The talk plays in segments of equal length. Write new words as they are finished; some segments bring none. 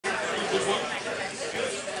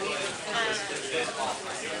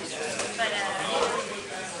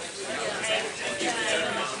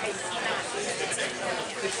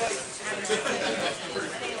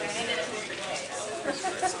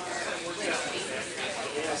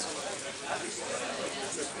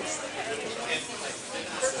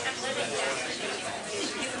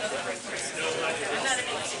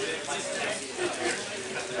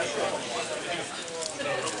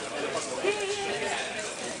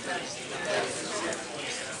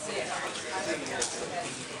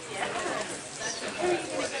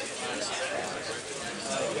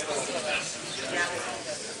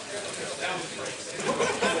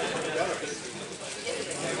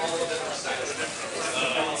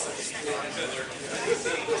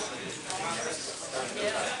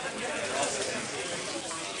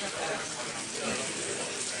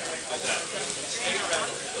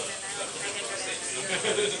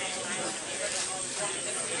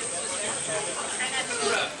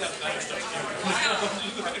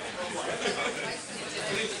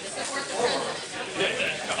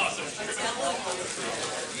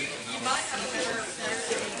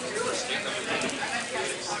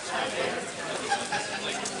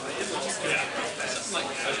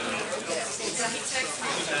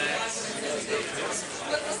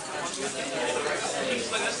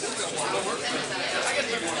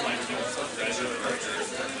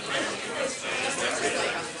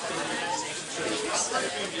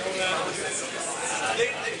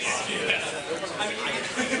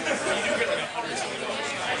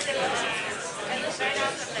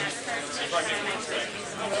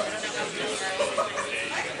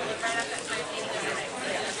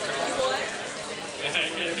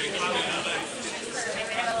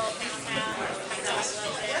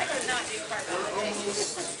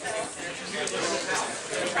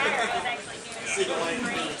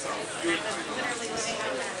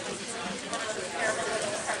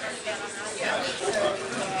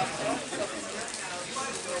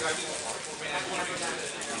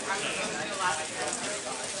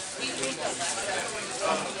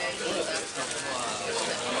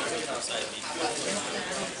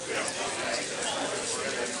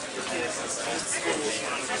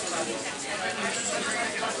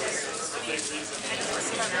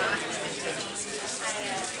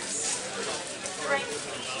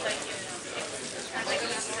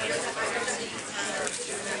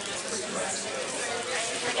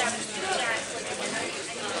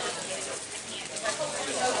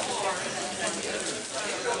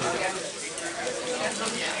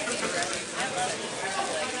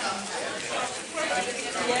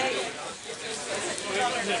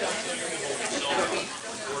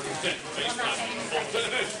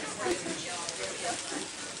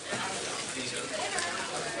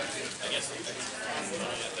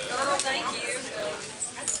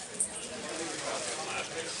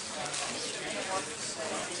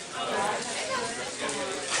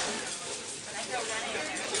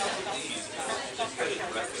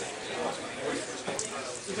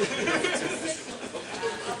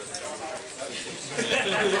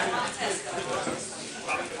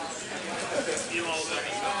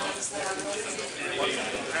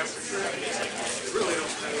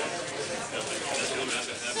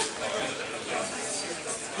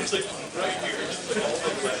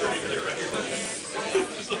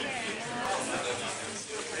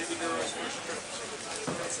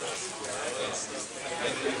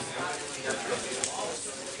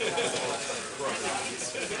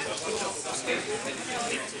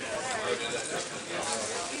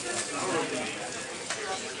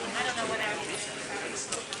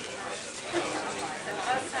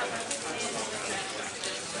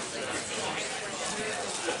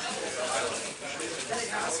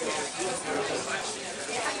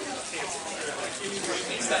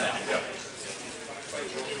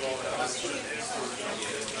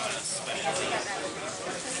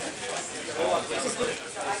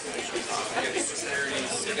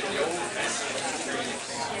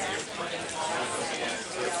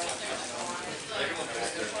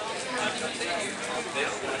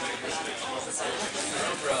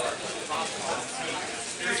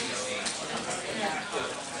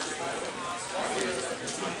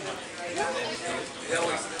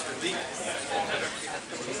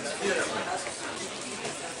Yeah.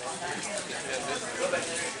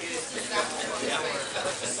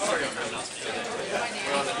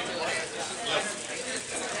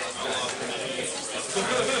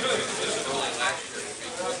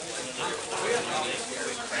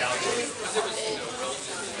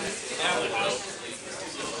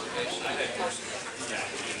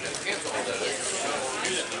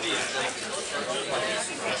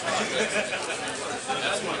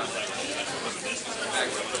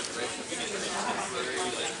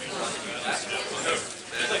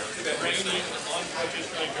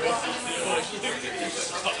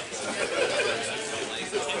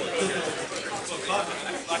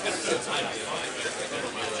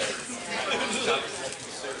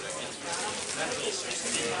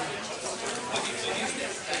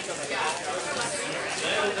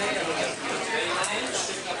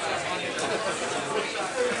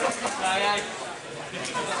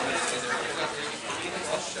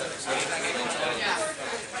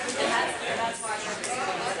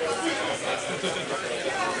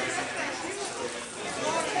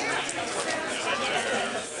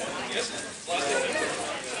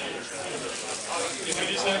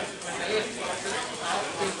 Bill,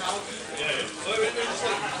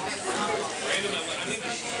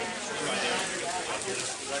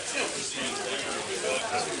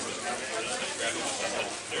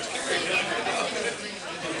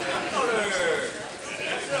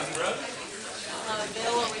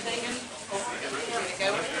 are we thinking?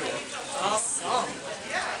 There we go. Awesome.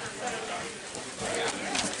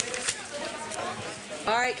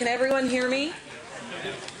 All right, can everyone hear me?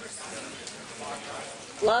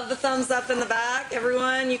 Love the thumbs up in the back.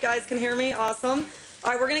 Everyone, you guys can hear me? Awesome.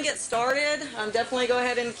 All right, we're going to get started. Definitely go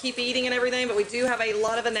ahead and keep eating and everything, but we do have a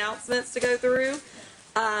lot of announcements to go through.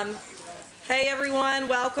 Hey, everyone,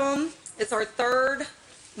 welcome. It's our third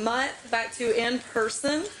month back to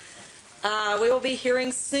in-person. We will be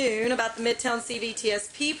hearing soon about the Midtown CV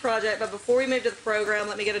TSP project, but before we move to the program,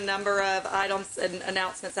 let me get a number of items and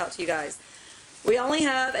announcements out to you guys. We only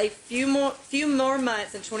have a few more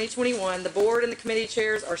months in 2021. The board and the committee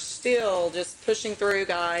chairs are still just pushing through,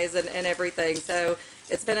 guys, and everything. So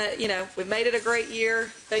it's been we've made it a great year.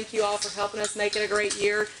 Thank you all for helping us make it a great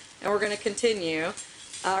year, and we're going to continue.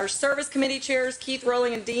 Our service committee chairs, Keith,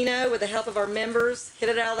 Rolling, and Dino, with the help of our members, hit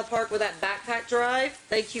it out of the park with that backpack drive.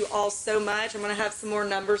 Thank you all so much. I'm going to have some more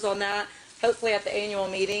numbers on that, hopefully at the annual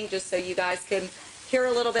meeting, just so you guys can hear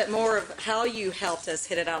a little bit more of how you helped us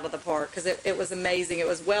hit it out of the park, because it was amazing. It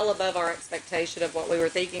was well above our expectation of what we were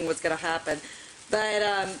thinking was going to happen.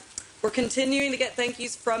 But we're continuing to get thank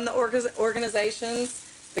yous from the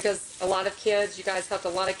organizations, because a lot of kids, you guys helped a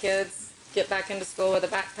lot of kids get back into school with a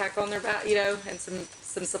backpack on their back, and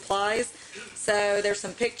some supplies. So there's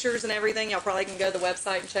some pictures and everything. Y'all probably can go to the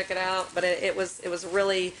website and check it out. But it was a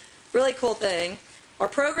really cool thing. Our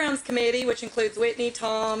programs committee, which includes Whitney,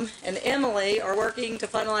 Tom, and Emily, are working to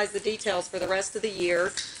finalize the details for the rest of the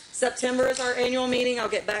year. September is our annual meeting. I'll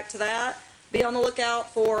get back to that. Be on the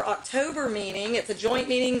lookout for October meeting. It's a joint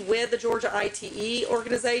meeting with the Georgia ITE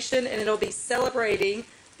organization, and it'll be celebrating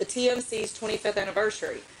the TMC's 25th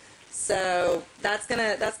anniversary. So that's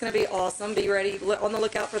gonna be awesome. Be ready, on the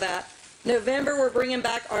lookout for that. November, we're bringing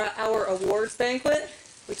back our awards banquet.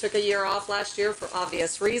 We took a year off last year for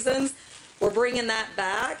obvious reasons. We're bringing that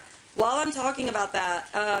back. While I'm talking about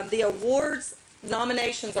that, the awards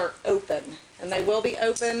nominations are open, and they will be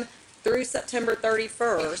open through September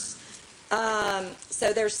 31st.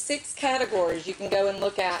 So there's 6 categories you can go and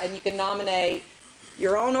look at, and you can nominate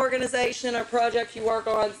your own organization or project you work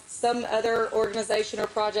on, some other organization or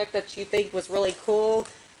project that you think was really cool.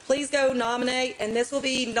 Please go nominate, and this will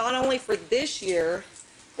be not only for this year,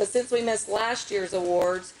 but since we missed last year's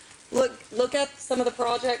awards, look at some of the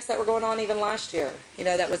projects that were going on even last year,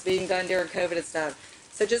 that was being done during COVID and stuff.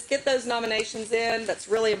 So just get those nominations in. That's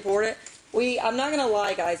really important. I'm not going to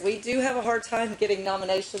lie, guys, we do have a hard time getting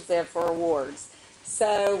nominations in for awards.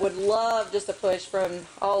 So would love just a push from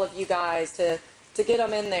all of you guys to get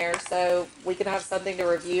them in there so we can have something to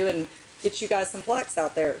review and get you guys some plaques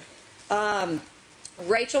out there.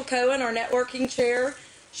 Rachel Cohen, our networking chair,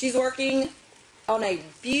 she's working on a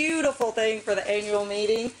beautiful thing for the annual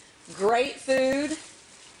meeting. Great food,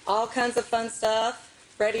 all kinds of fun stuff,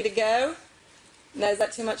 ready to go. No, is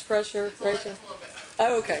that too much pressure, Rachel?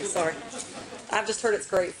 Oh, okay, sorry. I've just heard it's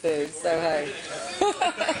great food, so hey.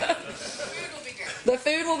 The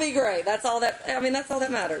food will be great. That's all that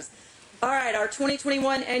matters. All right, our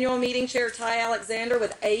 2021 annual meeting chair, Ty Alexander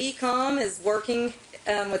with AECOM, is working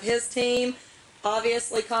with his team,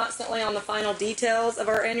 obviously constantly on the final details of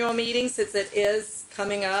our annual meeting, since it is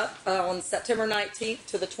coming up on September 19th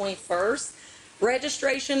to the 21st.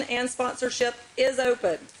 Registration and sponsorship is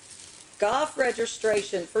open. Golf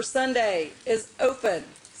registration for Sunday is open.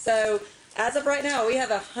 So as of right now, we have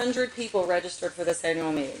 100 people registered for this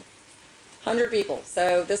annual meeting. 100 people.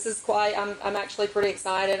 So this is I'm actually pretty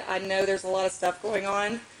excited. I know there's a lot of stuff going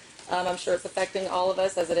on. I'm sure it's affecting all of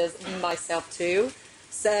us, as it is myself too.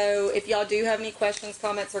 So if y'all do have any questions,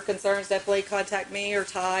 comments, or concerns, definitely contact me or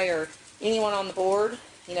Ty or anyone on the board.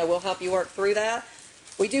 We'll help you work through that.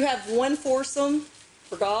 We do have one foursome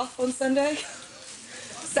for golf on Sunday.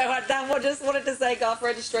 So I just wanted to say golf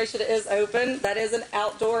registration is open. That is an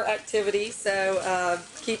outdoor activity, so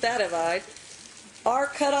keep that in mind. Our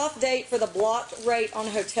cutoff date for the blocked rate on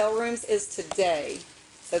hotel rooms is today.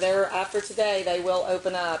 So after today, they will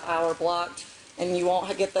open up our blocked, and you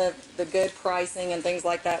won't get the good pricing and things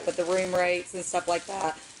like that with the room rates and stuff like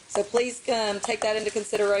that. So please take that into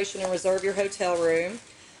consideration and reserve your hotel room.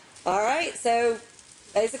 All right, so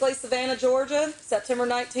basically Savannah, Georgia, September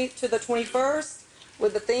 19th to the 21st,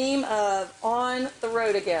 with the theme of On the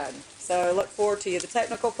Road Again. So look forward to you. The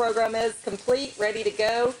technical program is complete, ready to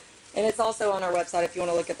go, and it's also on our website if you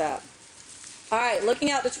want to look at that. All right,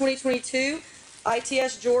 looking out to 2022,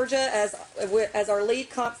 ITS Georgia as our lead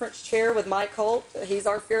conference chair with Mike Holt. He's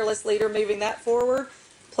our fearless leader moving that forward.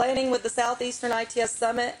 Planning with the Southeastern ITS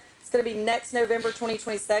Summit. It's going to be next November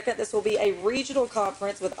 2022. This will be a regional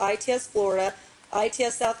conference with ITS Florida,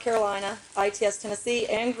 ITS South Carolina, ITS Tennessee,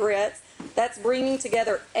 and GRITS. That's bringing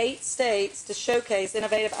together 8 states to showcase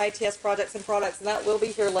innovative ITS projects and products, and that will be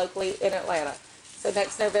here locally in Atlanta. So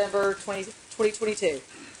next November 2022.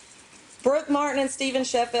 Brooke Martin and Stephen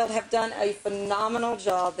Sheffield have done a phenomenal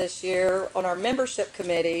job this year on our membership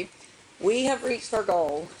committee. We have reached our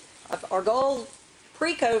goal. Our goal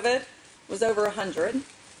pre-COVID was over 100.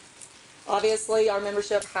 Obviously, our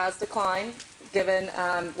membership has declined given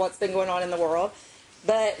what's been going on in the world.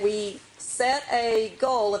 But we set a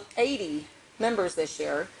goal of 80 members this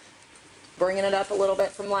year, bringing it up a little bit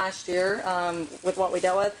from last year with what we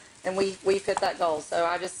dealt with, and we've hit that goal. So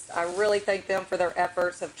I really thank them for their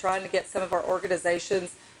efforts of trying to get some of our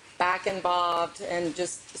organizations back involved and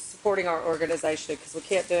just supporting our organization, because we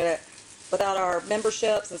can't do it without our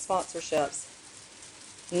memberships and sponsorships.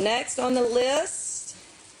 Next on the list,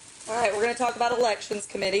 all right, we're going to talk about Elections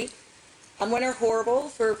Committee. I'm Winter Horrible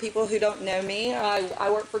for people who don't know me. I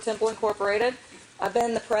work for Temple Incorporated. I've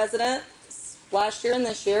been the president last year and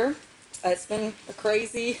this year. It's been a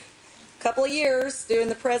crazy couple of years doing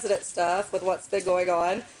the president stuff with what's been going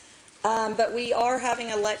on. But we are having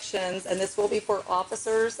elections, and this will be for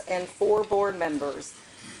officers and 4 board members.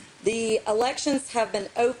 The elections have been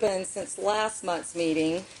open since last month's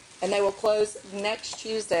meeting, and they will close next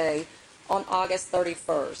Tuesday on August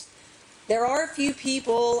 31st. There are a few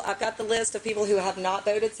people, I've got the list of people who have not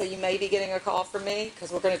voted, so you may be getting a call from me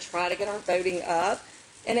because we're going to try to get our voting up.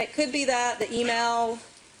 And it could be that the email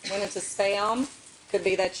went into spam. Could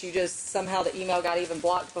be that you just, somehow the email got even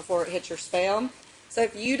blocked before it hit your spam. So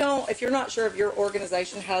if you're not sure if your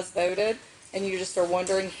organization has voted and you just are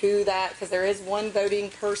wondering who that, because there is one voting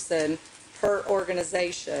person per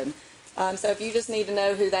organization. So if you just need to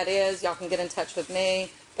know who that is, y'all can get in touch with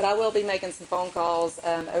me. But I will be making some phone calls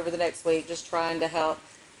over the next week, just trying to help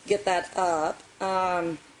get that up.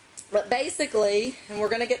 But basically, and we're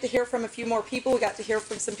going to get to hear from a few more people. We got to hear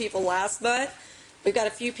from some people last month. We've got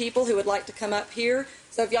a few people who would like to come up here.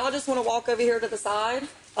 So if y'all just want to walk over here to the side,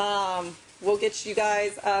 we'll get you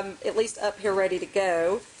guys at least up here ready to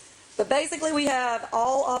go. But basically, we have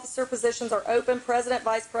all officer positions are open: president,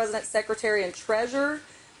 vice president, secretary, and treasurer.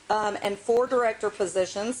 And 4 director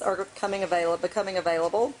positions are becoming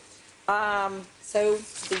available. So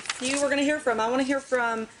the few we're going to hear from, I want to hear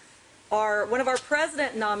from one of our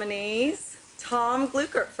president nominees, Tom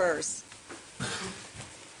Gluckert, first.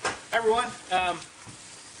 Hi everyone.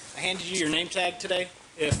 I handed you your name tag today.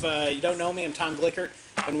 If you don't know me, I'm Tom Gluckert.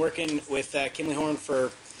 I've been working with Kimley Horn for,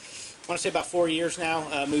 I want to say, about 4 years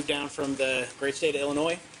now. Moved down from the great state of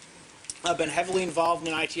Illinois. I've been heavily involved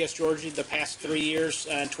in ITS Georgia the past 3 years.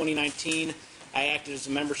 In 2019, I acted as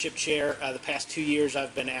a membership chair. The past 2 years,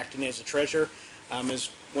 I've been acting as a treasurer.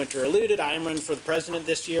 As Winter alluded, I am running for the president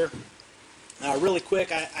this year. Really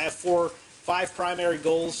quick, I have 5 primary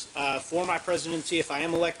goals for my presidency if I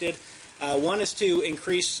am elected. One is to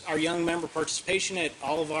increase our young member participation at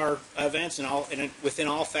all of our events and within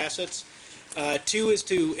all facets. 2 is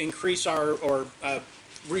to increase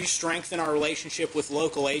re-strengthen our relationship with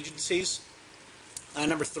local agencies.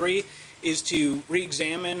 Number 3 is to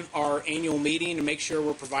re-examine our annual meeting to make sure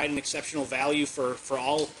we're providing exceptional value for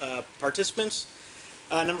all participants.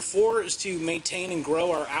 Number 4 is to maintain and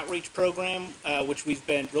grow our outreach program, which we've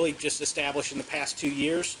been really just established in the past 2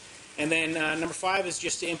 years. And then number 5 is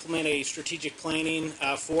just to implement a strategic planning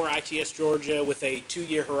for ITS Georgia with a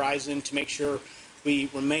 2-year horizon to make sure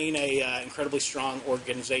we remain a incredibly strong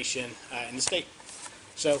organization in the state.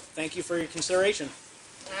 So thank you for your consideration.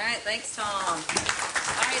 All right, thanks, Tom. All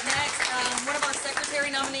right, next, one of our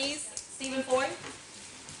secretary nominees, Stephen Foy.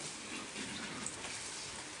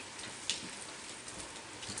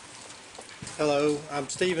 Hello, I'm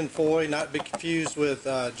Stephen Foy, not to be confused with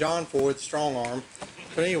John Foy, the strong arm.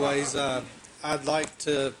 But anyways, I'd like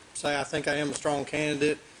to say I think I am a strong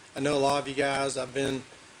candidate. I know a lot of you guys. I've been,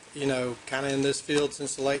 kind of in this field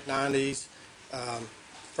since the late 90s.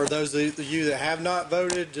 For those of you that have not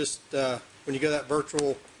voted, just when you go to that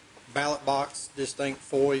virtual ballot box, just think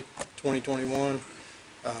Foy 2021.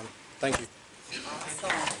 Thank you. Awesome.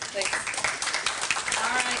 Thanks.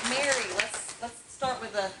 All right, Mary, let's start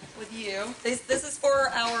with you. This is for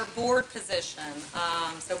our board position,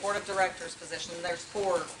 so board of directors position. There's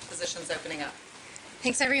 4 positions opening up.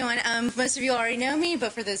 Thanks, everyone. Most of you already know me,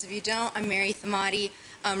 but for those of you who don't, I'm Mary Thamati,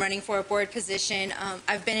 running for a board position.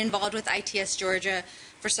 I've been involved with ITS Georgia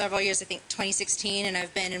for several years, I think 2016, and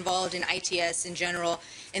I've been involved in ITS in general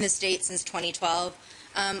in the state since 2012.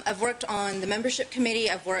 I've worked on the membership committee,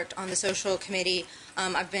 I've worked on the social committee,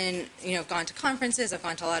 I've been, gone to conferences, I've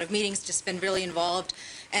gone to a lot of meetings, just been really involved,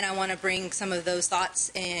 and I want to bring some of those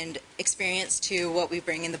thoughts and experience to what we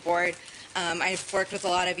bring in the board. I've worked with a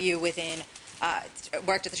lot of you within,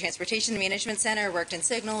 worked at the Transportation Management Center, worked in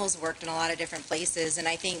Signals, worked in a lot of different places, and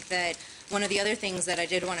I think that one of the other things that I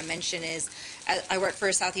did want to mention is I work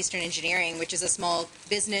for Southeastern Engineering, which is a small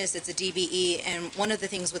business, it's a DBE, and one of the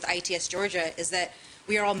things with ITS Georgia is that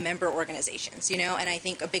we are all member organizations, and I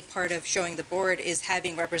think a big part of showing the board is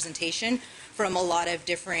having representation from a lot of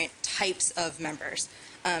different types of members.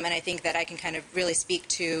 And I think that I can kind of really speak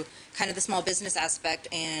to kind of the small business aspect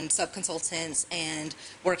and sub-consultants and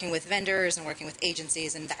working with vendors and working with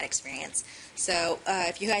agencies and that experience. So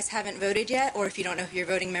if you guys haven't voted yet, or if you don't know who your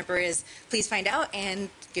voting member is, please find out and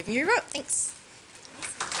give me your vote. Thanks.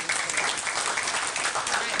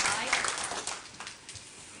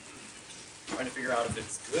 Trying to figure out if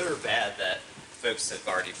it's good or bad that folks have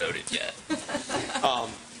already voted yet.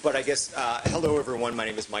 But I guess, hello everyone, my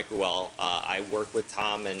name is Mike Ruel. I work with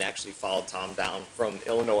Tom and actually followed Tom down from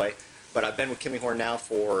Illinois. But I've been with Kimley Horn now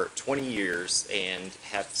for 20 years and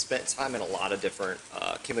have spent time in a lot of different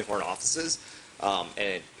Kimley Horn offices,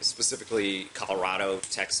 and specifically Colorado,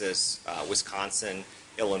 Texas, Wisconsin,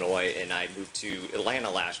 Illinois, and I moved to Atlanta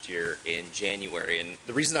last year in January. And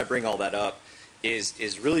the reason I bring all that up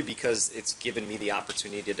is really because it's given me the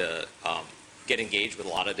opportunity to get engaged with a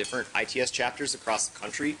lot of different ITS chapters across the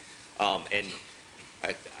country. And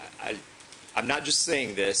I'm not just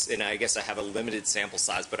saying this, and I guess I have a limited sample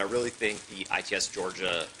size, but I really think the ITS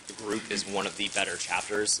Georgia group is one of the better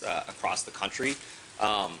chapters across the country.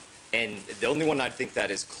 And the only one I think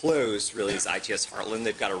that is close really is ITS Heartland.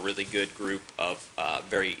 They've got a really good group of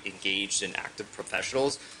very engaged and active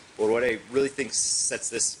professionals. But what I really think sets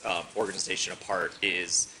this organization apart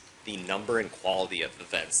is the number and quality of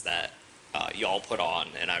events that y'all put on,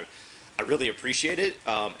 and I really appreciate it,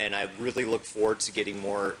 and I really look forward to getting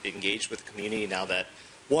more engaged with the community now that,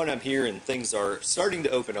 one, I'm here and things are starting to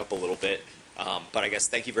open up a little bit, but I guess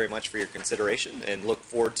thank you very much for your consideration, and look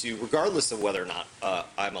forward to, regardless of whether or not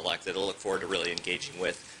I'm elected, I'll look forward to really engaging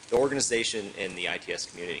with the organization and the ITS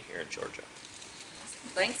community here in Georgia.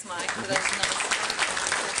 Thanks, Mike, for those nice words.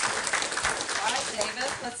 All right,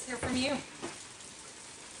 David, let's hear from you.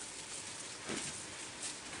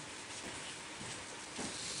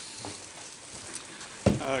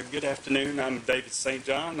 Good afternoon. I'm David St.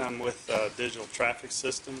 John. I'm with Digital Traffic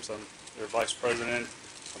Systems. I'm their Vice President.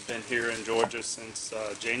 I've been here in Georgia since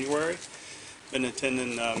January. Been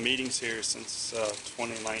attending meetings here since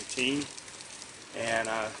 2019. And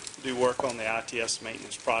I do work on the ITS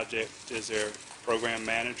maintenance project as their program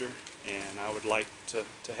manager. And I would like to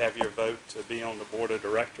have your vote to be on the board of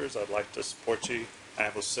directors. I'd like to support you. I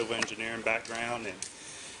have a civil engineering background and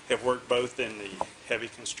have worked both in the heavy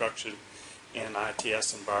construction and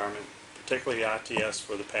ITS environment, particularly ITS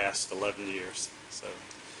for the past 11 years. So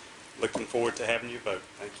looking forward to having you vote.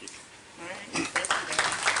 Thank you. All right.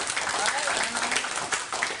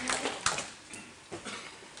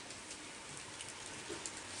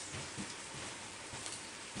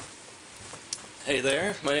 Hey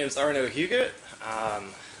there, my name is Arno Huget.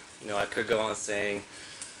 I could go on saying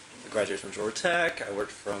I graduated from Georgia Tech. I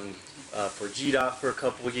worked for GDOT for a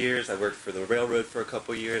couple of years. I worked for the railroad for a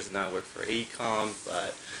couple of years, and now I work for AECOM.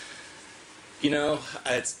 But,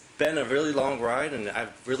 it's been a really long ride, and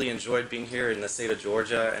I've really enjoyed being here in the state of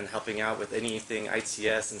Georgia and helping out with anything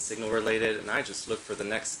ITS and signal related. And I just look for the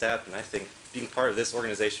next step, and I think being part of this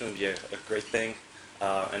organization would be a great thing.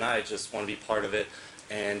 And I just want to be part of it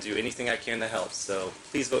and do anything I can to help. So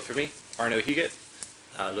please vote for me, Arno Huget.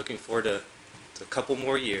 Looking forward to a couple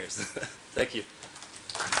more years. Thank you.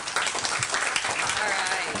 All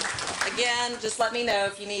right. Again, just let me know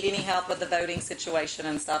if you need any help with the voting situation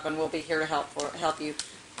and stuff, and we'll be here to help you.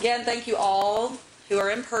 Again, thank you all who are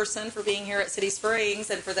in person for being here at City Springs,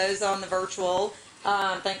 and for those on the virtual,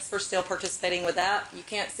 thanks for still participating with that. You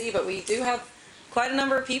can't see, but we do have quite a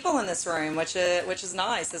number of people in this room, which is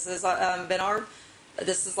nice. This has been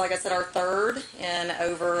This is, like I said, our third in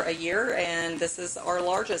over a year, and this is our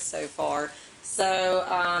largest so far. So,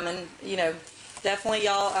 definitely,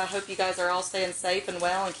 y'all, I hope you guys are all staying safe and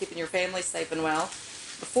well and keeping your families safe and well.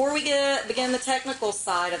 Before we begin the technical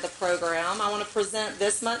side of the program, I want to present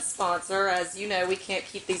this month's sponsor. As you know, we can't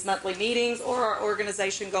keep these monthly meetings or our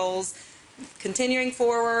organization goals continuing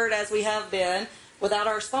forward as we have been without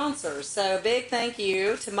our sponsors. So, a big thank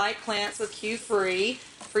you to Mike Plants with Q-Free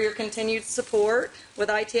for your continued support with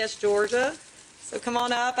ITS Georgia. So come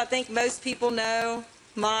on up. I think most people know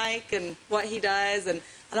Mike and what he does. And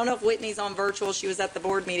I don't know if Whitney's on virtual. She was at the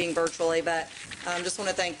board meeting virtually, but just want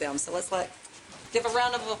to thank them. So let's give a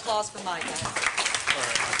round of applause for Mike, guys.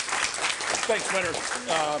 Thanks, Winter.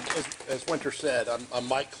 As Winter said, I'm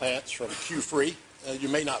Mike Clance from Q-Free. You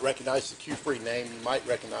may not recognize the Q-Free name. You might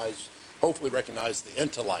hopefully recognize the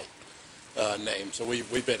Intolite name. So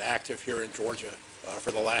we've been active here in Georgia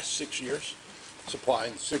for the last 6 years,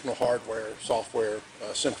 supplying signal hardware, software,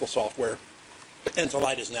 central software.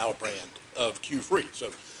 Intolite is now a brand of Q-Free.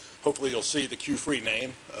 So hopefully you'll see the Q-Free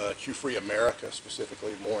name, Q-Free America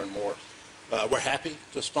specifically, more and more. We're happy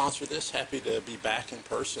to sponsor this, happy to be back in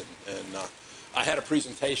person. And I had a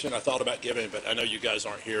presentation I thought about giving, but I know you guys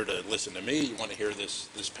aren't here to listen to me. You want to hear this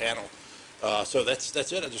panel. So that's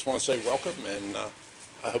it. I just want to say welcome, and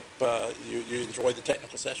I hope you enjoyed the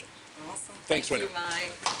technical session. Awesome. Thanks, Thank Winter. you,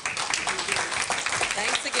 Mike.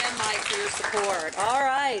 Thanks again, Mike, for your support. All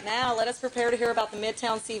right, now let us prepare to hear about the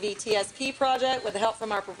Midtown CV TSP project with the help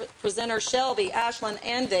from our presenters, Shelby, Ashlyn,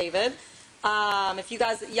 and David. If you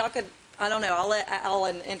guys, y'all could, I don't know, I'll let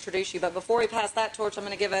Alan introduce you, but before we pass that torch, I'm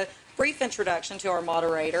going to give a brief introduction to our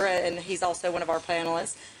moderator, and he's also one of our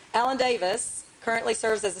panelists. Alan Davis currently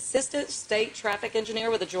serves as Assistant State Traffic Engineer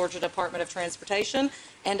with the Georgia Department of Transportation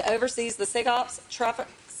and oversees the SIGOPS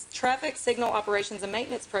Traffic Signal Operations and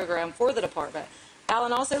Maintenance Program for the department.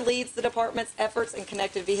 Alan also leads the department's efforts in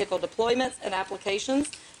connected vehicle deployments and applications.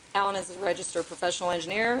 Alan is a registered professional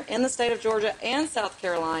engineer in the state of Georgia and South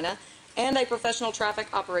Carolina and a professional traffic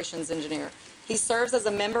operations engineer. He serves as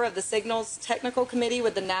a member of the Signals Technical Committee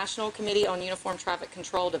with the National Committee on Uniform Traffic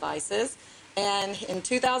Control Devices. And in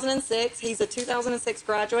 2006, he's a 2006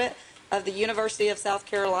 graduate of the University of South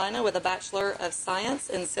Carolina with a Bachelor of Science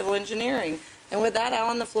in Civil Engineering. And with that,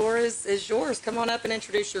 Alan, the floor is yours. Come on up and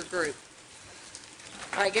introduce your group.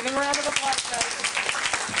 All right, give him a round of applause, guys.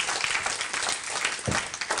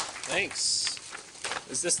 Thanks.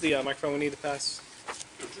 Is this the microphone we need to pass?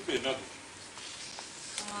 There should be another.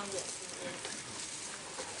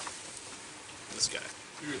 This guy.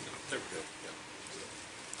 There we go.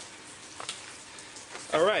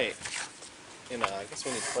 Yeah. All right. And I guess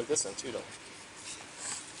we need to plug this in too, don't we?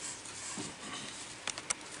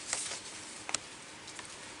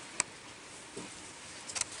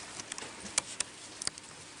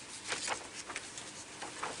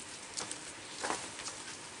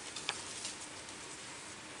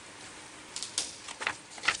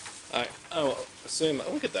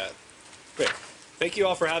 Look at that. Great. Thank you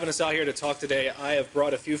all for having us out here to talk today. I have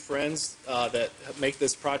brought a few friends that make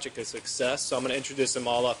this project a success, so I'm going to introduce them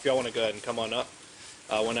all up. If y'all want to go ahead and come on up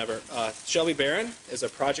whenever. Shelby Barron is a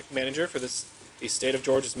project manager for the state of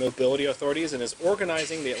Georgia's mobility authorities and is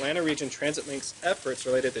organizing the Atlanta Region Transit Link's efforts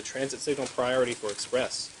related to transit signal priority for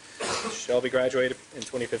Xpress. Shelby graduated in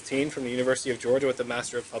 2015 from the University of Georgia with a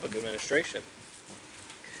Master of Public Administration.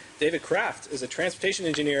 David Kraft is a transportation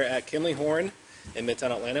engineer at Kimley Horn in Midtown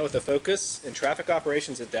Atlanta with a focus in traffic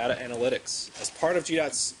operations and data analytics. As part of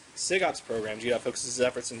GDOT's SIGOPS program, GDOT focuses its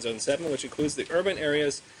efforts in Zone 7, which includes the urban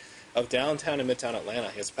areas of downtown and Midtown Atlanta.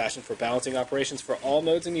 He has a passion for balancing operations for all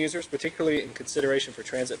modes and users, particularly in consideration for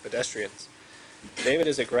transit pedestrians. David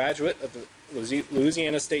is a graduate of the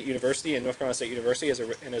Louisiana State University and North Carolina State University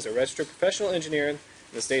and is a registered professional engineer in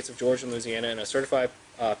the states of Georgia and Louisiana and a certified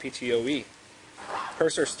PTOE.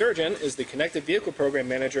 Purser Sturgeon is the Connected Vehicle Program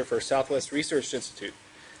Manager for Southwest Research Institute.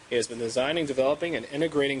 He has been designing, developing, and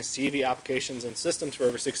integrating CV applications and systems for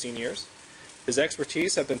over 16 years. His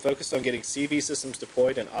expertise have been focused on getting CV systems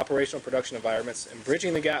deployed in operational production environments and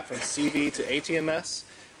bridging the gap from CV to ATMS,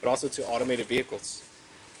 but also to automated vehicles.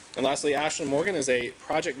 And lastly, Ashlyn Morgan is a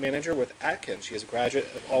project manager with Atkins. She is a graduate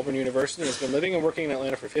of Auburn University and has been living and working in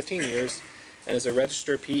Atlanta for 15 years and is a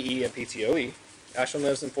registered PE and PTOE. Ashlyn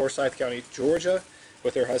lives in Forsyth County, Georgia,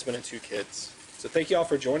 with her husband and 2 kids. So thank you all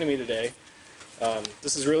for joining me today.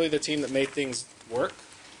 This is really the team that made things work.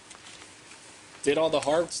 Did all the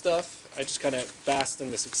hard stuff. I just kind of basked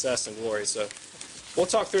in the success and glory. So we'll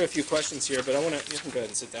talk through a few questions here, but you can go ahead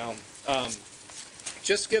and sit down.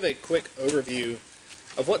 Just give a quick overview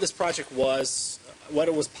of what this project was, what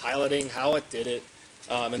it was piloting, how it did it,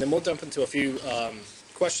 and then we'll jump into a few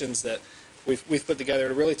questions that we've put together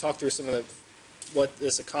to really talk through some of what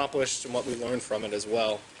this accomplished and what we learned from it as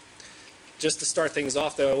well. Just to start things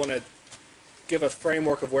off, though, I want to give a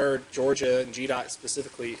framework of where Georgia and GDOT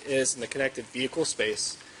specifically is in the connected vehicle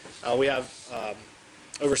space. We have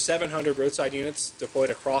over 700 roadside units deployed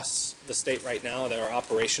across the state right now that are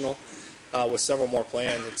operational, with several more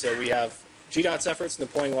planned. And so we have GDOT's efforts in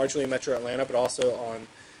deploying largely in Metro Atlanta, but also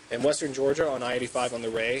in western Georgia on I-85 on the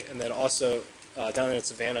Ray, and then also down in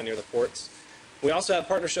Savannah near the ports. We also have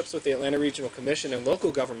partnerships with the Atlanta Regional Commission and local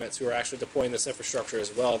governments who are actually deploying this infrastructure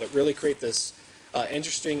as well that really create this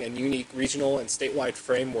interesting and unique regional and statewide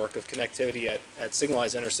framework of connectivity at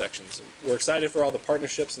signalized intersections. We're excited for all the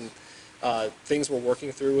partnerships and things we're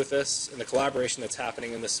working through with this and the collaboration that's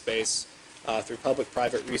happening in this space through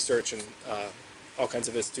public-private research and all kinds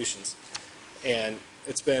of institutions. And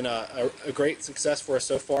it's been a great success for us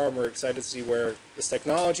so far, and we're excited to see where this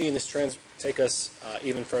technology and this trends take us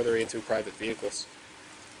even further into private vehicles.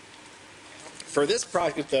 For this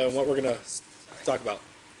project, though, what we're going to talk about.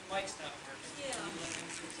 The mic's not working.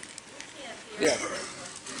 Yeah.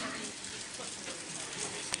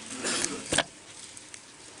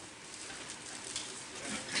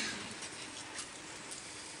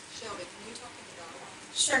 Shelby, can you talk into that one?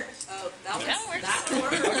 Sure. Oh, that works. That can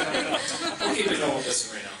work. We'll keep it going with this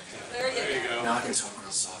one right now. There you go. Now I can talk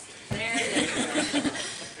real softly. There you go.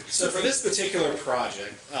 So for this particular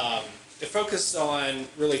project, it focused on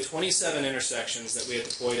really 27 intersections that we had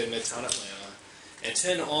deployed in Midtown Atlanta and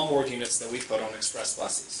 10 onboard units that we put on Xpress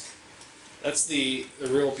buses. That's the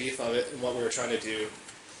real beef of it and what we were trying to do.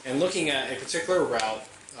 And looking at a particular route.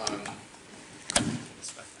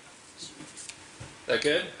 That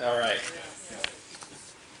good? All right.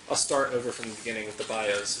 I'll start over from the beginning with the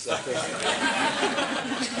bios. Is that good?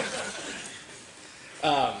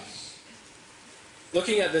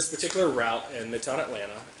 Looking at this particular route in Midtown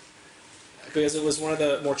Atlanta, because it was one of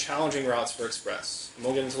the more challenging routes for Xpress. And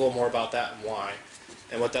we'll get into a little more about that and why,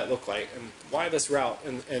 and what that looked like, and why this route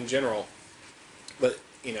in general. But,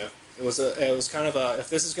 you know, it was kind of a, if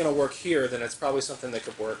this is going to work here, then it's probably something that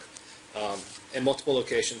could work in multiple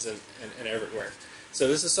locations and everywhere. So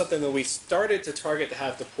this is something that we started to target to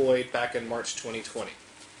have deployed back in March 2020.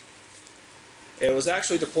 It was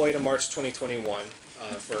actually deployed in March 2021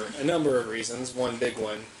 for a number of reasons, one big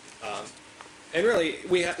one. And really,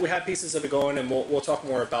 we had pieces of it going, and we'll talk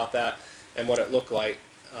more about that and what it looked like.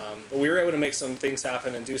 But we were able to make some things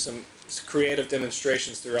happen and do some creative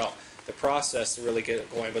demonstrations throughout the process to really get it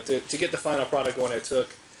going. But to get the final product going, it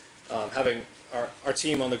took having our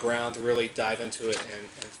team on the ground to really dive into it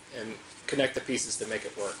and connect the pieces to make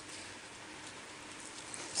it work.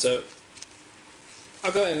 So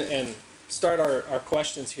I'll go ahead and start our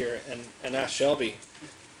questions here and ask Shelby,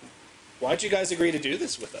 why'd you guys agree to do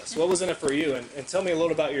this with us? What was in it for you? And tell me a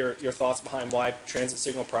little about your thoughts behind why transit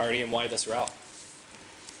signal priority and why this route.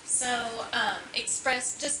 So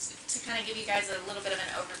Xpress, just to kind of give you guys a little bit of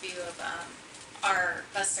an overview of our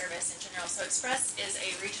bus service in general. So Xpress is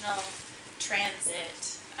a regional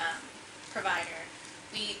transit provider.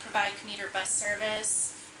 We provide commuter bus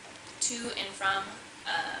service to and from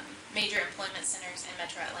major employment centers in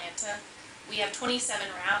Metro Atlanta. We have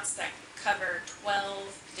 27 routes that cover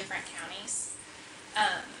 12 different counties.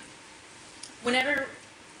 Whenever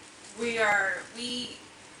we are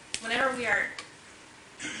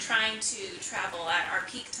trying to travel at our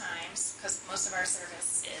peak times, because most of our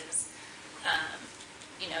service is,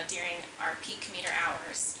 during our peak commuter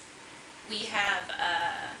hours, we have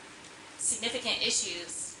significant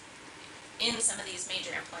issues in some of these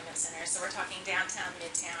major employment centers. So we're talking downtown,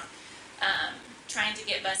 Midtown, trying to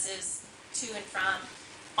get buses to and from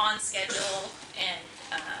on schedule and,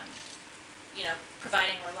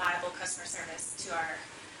 providing reliable customer service to our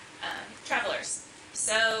travelers.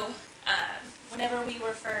 So whenever we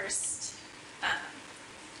were first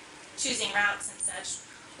choosing routes and such,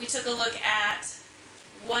 we took a look at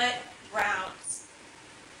what routes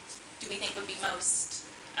do we think would be most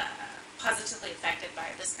positively affected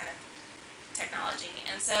by this kind of technology.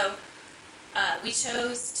 And so we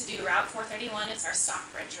chose to do Route 431. It's our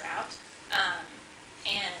Stockbridge route.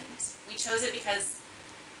 And we chose it because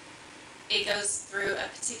it goes through a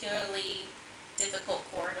particularly difficult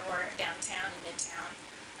corridor downtown and Midtown,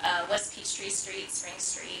 West Peachtree Street, Spring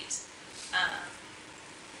Street.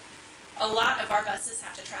 A lot of our buses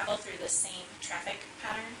have to travel through the same traffic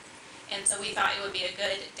pattern, and so we thought it would be a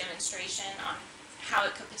good demonstration on how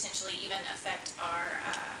it could potentially even affect our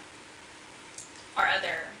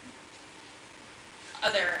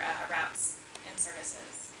other routes and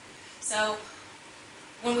services. So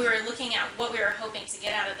when we were looking at what we were hoping to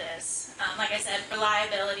get out of this, like I said,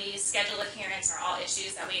 reliability, schedule adherence are all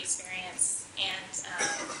issues that we experience, and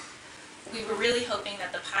we were really hoping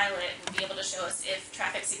that the pilot would be able to show us if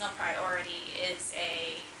traffic signal priority is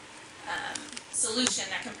a solution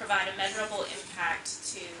that can provide a measurable impact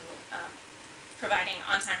to providing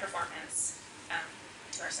on-time performance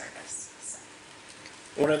to our service. So.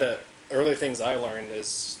 One of the early things I learned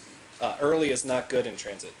is early is not good in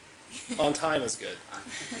transit. On time is good.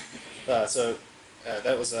 So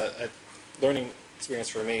that was a learning experience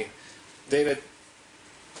for me. David,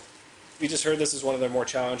 we just heard this is one of their more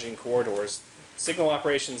challenging corridors. Signal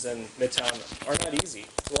operations in Midtown are not easy.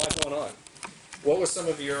 There's a lot going on. What were some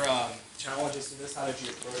of your challenges to this? How did you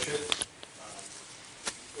approach it?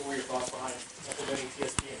 What were your thoughts behind implementing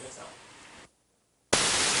TSP in Midtown?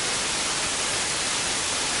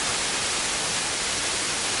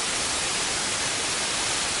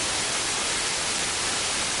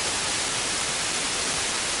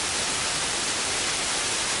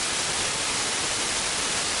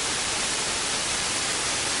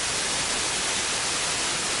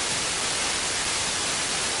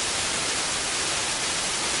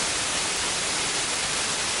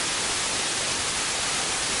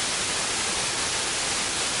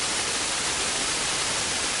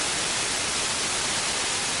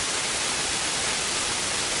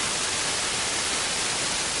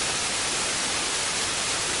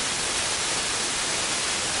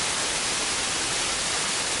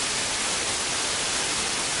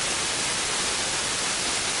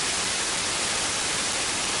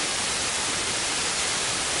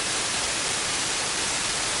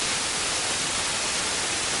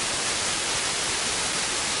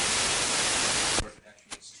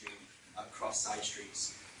 Side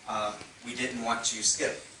streets. We didn't want to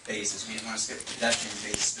skip phases. We didn't want to skip pedestrian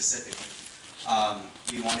phases specifically.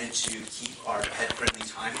 We wanted to keep our pet-friendly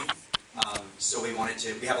timing. So we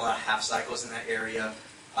have a lot of half cycles in that area.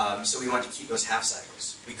 So we wanted to keep those half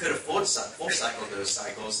cycles. We could have full cycled those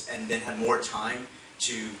cycles and then had more time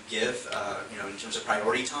to give, in terms of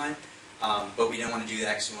priority time. But we didn't want to do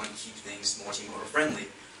that because we wanted to keep things multimodal friendly.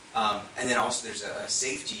 And then also there's a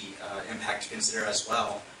safety impact to consider as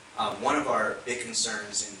well. One of our big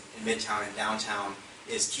concerns in Midtown and downtown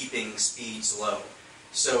is keeping speeds low.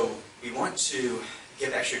 So we want to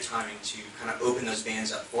give extra timing to kind of open those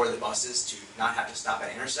bands up for the buses to not have to stop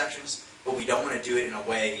at intersections, but we don't want to do it in a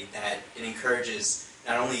way that it encourages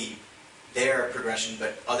not only their progression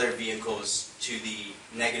but other vehicles to the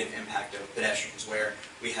negative impact of pedestrians, where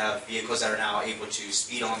we have vehicles that are now able to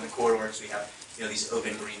speed along the corridors. We have these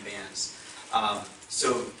open green bands.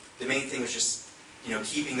 So the main thing was just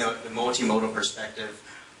keeping the multimodal perspective,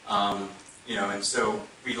 and so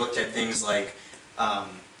we looked at things like,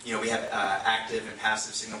 we have active and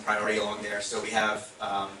passive signal priority along there. So we have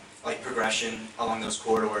like progression along those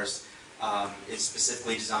corridors. It's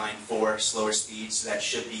specifically designed for slower speeds, so that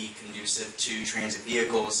should be conducive to transit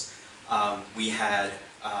vehicles. We had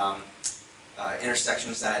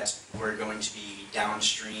intersections that were going to be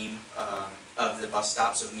downstream of the bus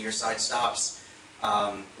stops, so near side stops.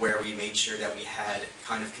 Where we made sure that we had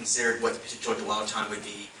kind of considered what the potential dwell time would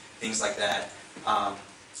be, things like that.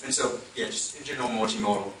 And so, yeah, just in general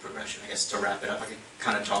multimodal progression, I guess to wrap it up, I could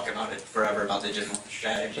kind of talk about it forever, about the general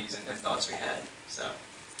strategies and thoughts we had. So,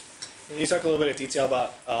 Can you talk a little bit of detail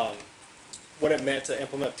about what it meant to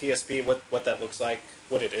implement TSP, what that looks like,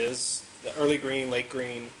 what it is, the early green, late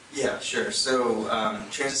green? Yeah, sure. So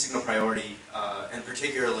transit signal priority, and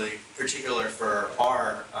particular for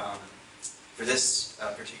our for this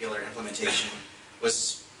particular implementation,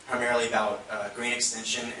 was primarily about green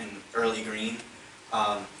extension and early green.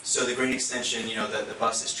 So the green extension, the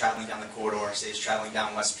bus is traveling down the corridor, say it's traveling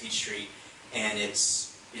down West Peach Street, and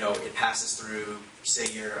it's, it passes through, say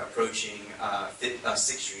you're approaching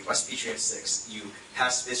 6th Street, West Peach Street at 6th. You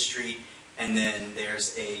pass 5th Street, and then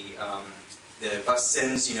there's the bus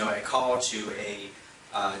sends, a call to a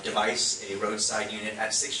device, a roadside unit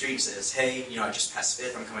at 6th Street, says, hey, I just passed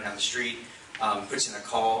 5th, I'm coming down the street. Puts in a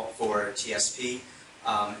call for TSP,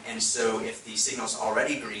 and so if the signal's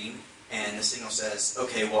already green and the signal says,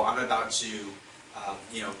 okay, well, I'm about to,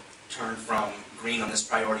 turn from green on this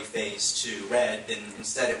priority phase to red, then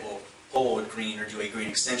instead it will hold green or do a green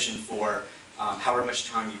extension for however much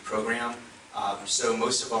time you program. So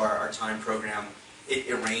most of our time program,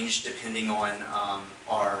 it ranged depending on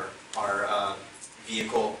our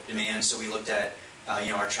vehicle demand. So we looked at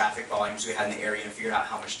our traffic volumes we had in the area and figured out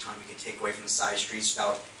how much time we could take away from the side streets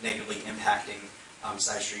without negatively impacting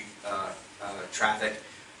side street traffic.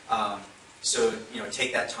 So,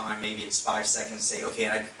 take that time, maybe it's 5 seconds, say, okay,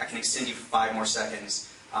 I can extend you for 5 more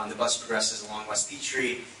seconds. The bus progresses along West Peach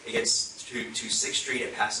Street, it gets to 6th Street,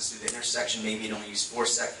 it passes through the intersection, maybe it only used 4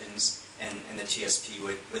 seconds, and the TSP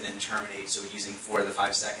would then terminate, so using 4 of the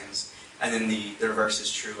 5 seconds. And then the reverse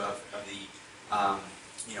is true of the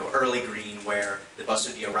early green, where the bus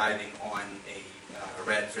would be arriving on a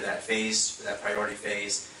red for that phase, for that priority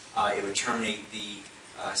phase. It would terminate the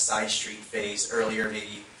side street phase earlier,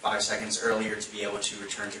 maybe 5 seconds earlier, to be able to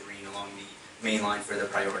return to green along the main line for the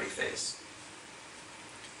priority phase.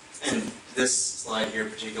 And this slide here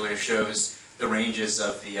particularly shows the ranges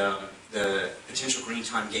of the potential green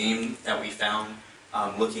time gain that we found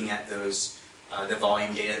looking at those the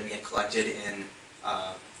volume data that we had collected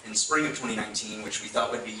in spring of 2019, which we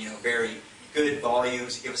thought would be very good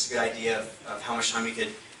volumes to give us a good idea of how much time we could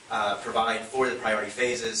provide for the priority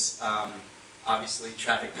phases. Obviously,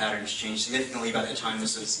 traffic patterns changed significantly by the time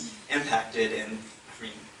this was impacted, and I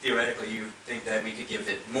mean, theoretically, you think that we could give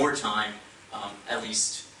it more time, at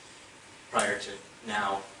least prior to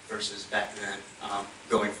now versus back then.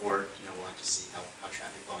 Going forward, we'll have to see how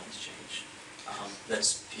traffic volumes change.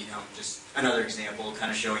 That's just another example,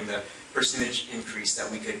 kind of showing the percentage increase that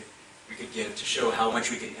we could give to show how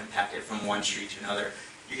much we could impact it from one street to another.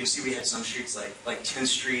 You can see we had some streets like 10th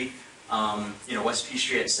Street, West P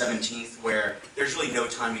Street at 17th, where there's really no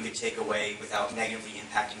time we could take away without negatively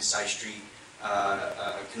impacting side street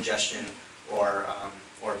congestion or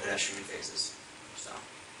pedestrian phases. So.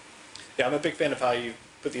 Yeah, I'm a big fan of how you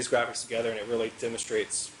put these graphics together, and it really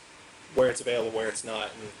demonstrates where it's available, where it's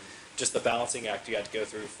not, and just the balancing act you had to go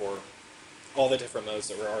through for all the different modes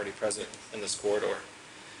that were already present in this corridor.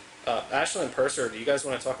 Ashlyn and Purser, do you guys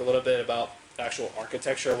want to talk a little bit about the actual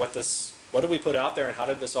architecture? What did we put out there, and how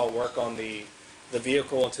did this all work on the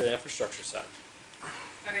vehicle and to the infrastructure side?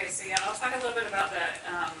 Okay, so yeah, I'll talk a little bit about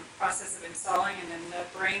the process of installing, and then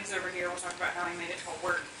the brains over here will talk about how we made it all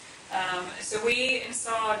work. So we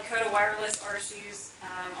installed Coda wireless RSUs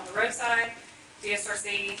on the roadside,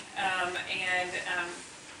 DSRC, and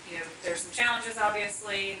there's some challenges,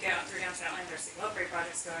 obviously, through downtown Atlanta. There's signal upgrade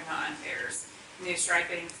projects going on. There's new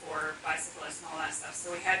striping for bicyclists and all that stuff.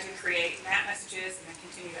 So we had to create map messages and then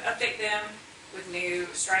continue to update them with new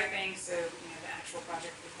striping so the actual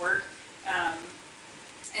project would work.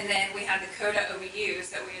 And then we had the Coda OBUs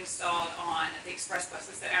that we installed on the Xpress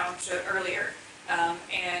buses that Alan showed earlier.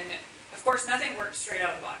 And of course, nothing works straight out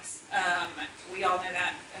of the box. We all know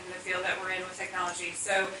that in the field that we're in with technology.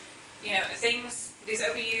 So, these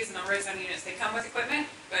OBUs and the roadside units, they come with equipment,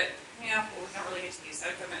 but we don't really get to use that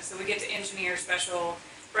equipment. So we get to engineer special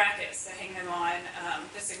brackets to hang them on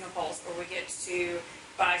the signal poles, or we get to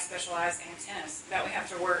buy specialized antennas that we have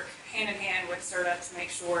to work hand in hand with SRTA to make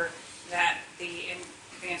sure that the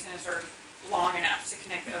antennas are long enough to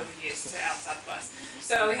connect the OBUs to outside the bus.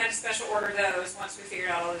 So we had to special order those once we figured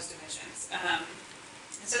out all those dimensions. And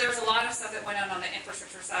so there was a lot of stuff that went on the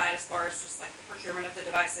infrastructure side as far as just like the procurement of the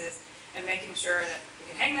devices and making sure that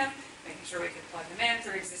we could hang them, making sure we could plug them in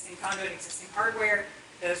through existing conduit, existing hardware.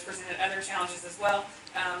 Those presented other challenges as well.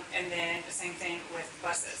 And then the same thing with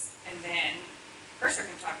buses. And then Purser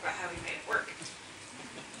can talk about how we made it work.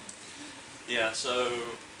 Yeah, so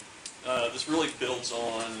this really builds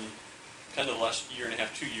on kind of the last year and a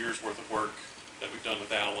half, 2 years worth of work that we've done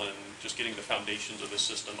with Alan, just getting the foundations of the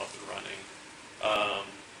system up and running.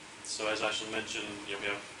 So as Ashlyn mentioned, we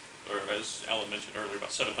have, or as Alan mentioned earlier,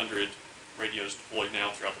 about 700 radios deployed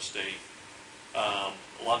now throughout the state.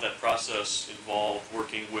 A lot of that process involved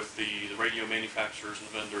working with the radio manufacturers and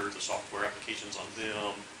the vendors, the software applications on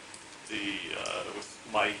them, with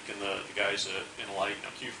Mike and the guys at Inlight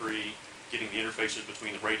and Q3, getting the interfaces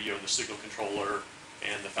between the radio and the signal controller,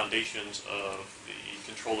 and the foundations of the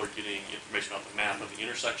controller getting information about the map of the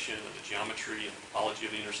intersection and the geometry and the topology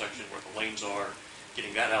of the intersection, where the lanes are,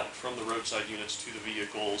 getting that out from the roadside units to the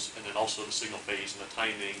vehicles, and then also the signal phase and the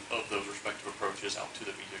timing of those respective approaches out to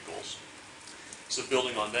the vehicles. So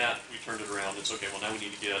building on that, we turned it around. It's okay, well now we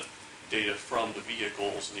need to get data from the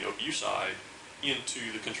vehicles and the OBU side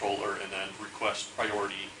into the controller and then request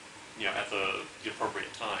priority at the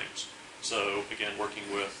appropriate times. So again, working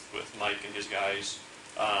with Mike and his guys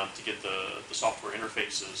to get the software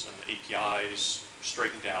interfaces and the APIs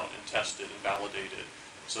straightened out and tested and validated,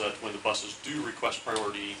 so that when the buses do request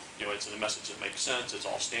priority, it's in a message that makes sense, it's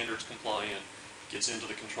all standards compliant, gets into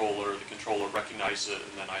the controller recognizes it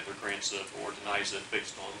and then either grants it or denies it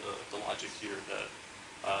based on the logic here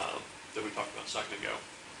that we talked about a second ago.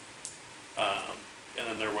 And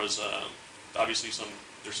then there was obviously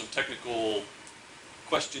there's some technical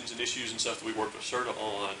questions and issues and stuff that we worked with SRTA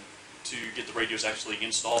on to get the radios actually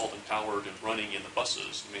installed and powered and running in the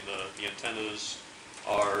buses. I mean, the antennas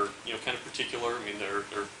are kind of particular. I mean,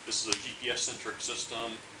 this is a GPS-centric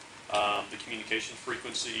system. The communication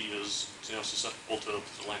frequency is susceptible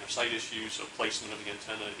to line of sight issues, so placement of the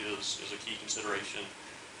antenna is a key consideration.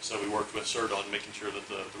 So we worked with SRTA on making sure that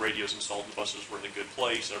the radios installed in the buses were in a good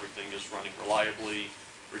place, everything is running reliably,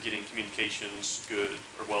 we're getting communications good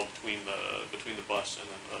or well between the bus and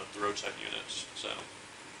then the roadside units. So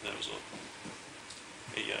that was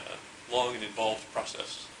a long and involved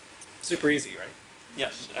process. Super easy, right?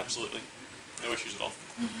 Yes, absolutely. No issues at all.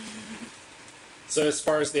 So as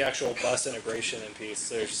far as the actual bus integration and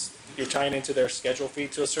piece, you're tying into their schedule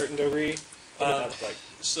feed to a certain degree? What did that look like?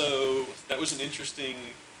 So that was an interesting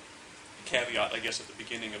caveat, I guess, at the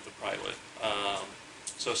beginning of the pilot.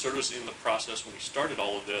 So SRTA was in the process when we started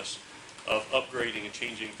all of this of upgrading and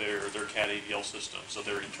changing their CAT AVL system, so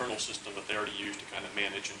their internal system that they already use to kind of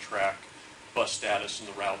manage and track bus status and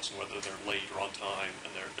the routes and whether they're late or on time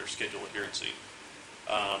and their schedule adherency.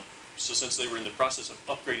 So since they were in the process of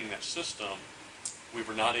upgrading that system, we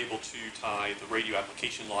were not able to tie the radio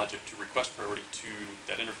application logic to request priority to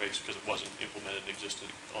that interface because it wasn't implemented and existed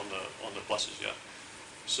on the buses yet.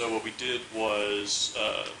 So what we did was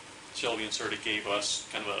Shelby and SRTA gave us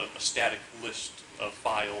kind of a static list of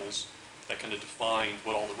files that kind of defined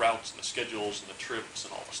what all the routes and the schedules and the trips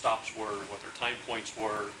and all the stops were and what their time points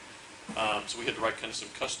were. So we had to write kind of some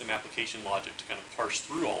custom application logic to kind of parse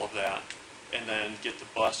through all of that and then get the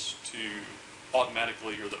bus to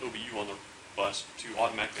automatically, or the OBU on the bus, to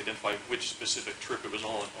automatically identify which specific trip it was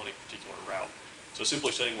on a particular route. So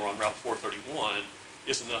simply saying we're on Route 431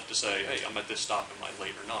 isn't enough to say, hey, I'm at this stop, am I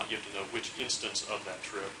late or not? You have to know which instance of that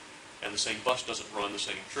trip. And the same bus doesn't run the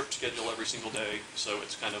same trip schedule every single day, so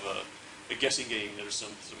it's kind of a guessing game. There's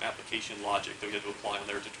some application logic that we had to apply on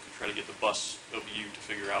there to try to get the bus OBU to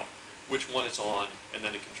figure out which one it's on, and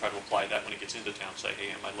then it can try to apply that when it gets into town, say, hey,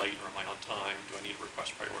 am I late or am I on time? Do I need a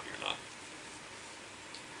request priority or not?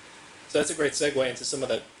 So that's a great segue into some of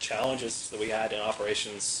the challenges that we had in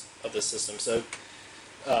operations of the system. So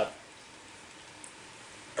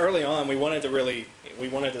early on, we wanted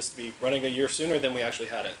this to be running a year sooner than we actually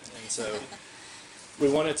had it. And so we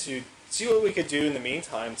wanted to see what we could do in the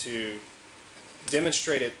meantime to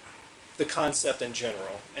demonstrate the concept in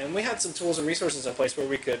general. And we had some tools and resources in place where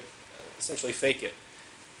we could essentially fake it.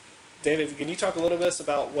 David, can you talk a little bit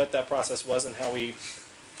about what that process was and how we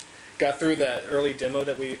got through that early demo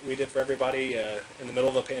that we did for everybody in the middle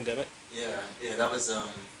of a pandemic? Yeah, that was a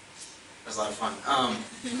lot of fun.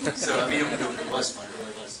 So I mean, it was fun. It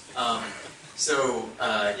really was. So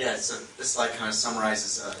this slide kind of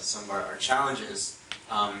summarizes some of our challenges.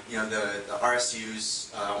 The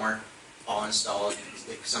RSUs weren't all installed.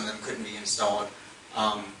 Some of them couldn't be installed.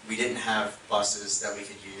 We didn't have buses that we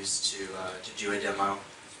could use to do a demo.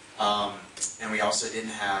 And we also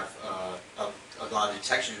didn't have a lot of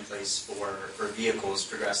detection in place for vehicles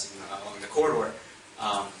progressing along the corridor.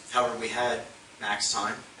 However, we had max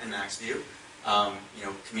time and max view.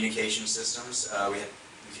 Communication systems. We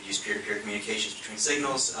could use peer-to-peer communications between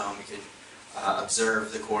signals. We could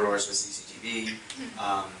observe the corridors with CCTV.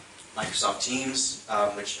 Microsoft Teams,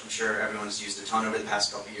 which I'm sure everyone's used a ton over the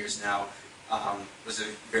past couple of years now, was a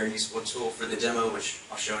very useful tool for the demo, which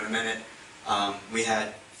I'll show in a minute. We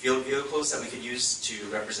had field vehicles that we could use to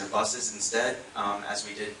represent buses instead, as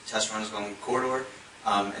we did test runs along the corridor.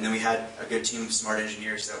 And then we had a good team of smart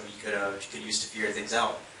engineers that we could use to figure things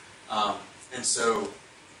out. And so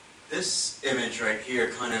this image right here,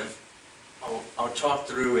 kind of, I'll talk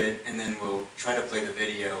through it and then we'll try to play the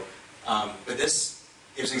video. But this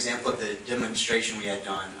gives an example of the demonstration we had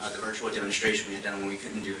done, the virtual demonstration we had done when we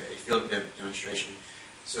couldn't do a field demonstration.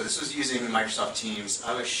 So this was using Microsoft Teams.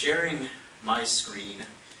 I was sharing my screen,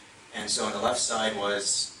 and so on the left side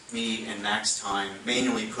was me and max time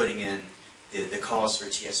manually putting in the calls for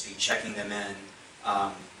TSP, checking them in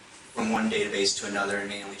from one database to another and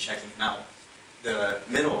manually checking them out. The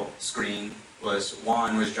middle screen was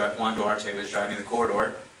Juan Duarte was driving the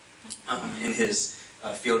corridor in his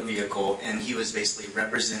field vehicle, and he was basically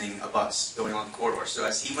representing a bus going along the corridor. So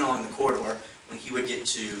as he went along the corridor, when he would get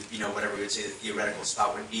to, whatever we would say the theoretical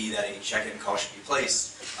spot would be that a check-in call should be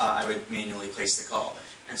placed, I would manually place the call.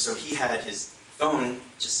 And so he had his phone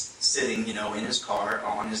just sitting, in his car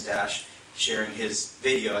on his dash, sharing his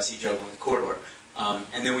video as he drove along the corridor.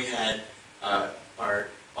 And then we had our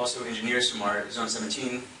also engineers from our Zone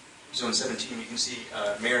 17. Zone 17, you can see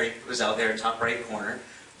Mary was out there, top right corner.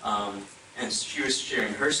 And she was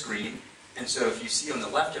sharing her screen, and so if you see on the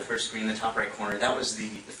left of her screen, the top right corner, that was the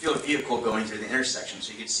field vehicle going through the intersection.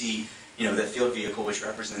 So you could see, the field vehicle which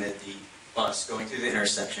represented the bus going through the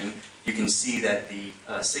intersection. You can see that the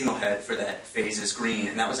signal head for that phase is green,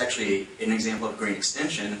 and that was actually an example of green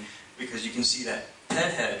extension, because you can see that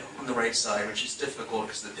head on the right side, which is difficult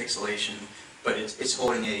because of the pixelation, but it's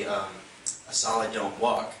holding a solid don't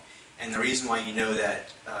walk. And the reason why you know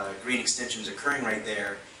that green extension is occurring right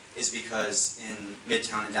there is because in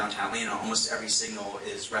Midtown and downtown Atlanta, almost every signal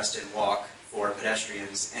is rest and walk for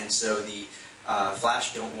pedestrians, and so the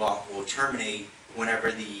flash don't walk will terminate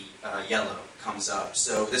whenever the yellow comes up.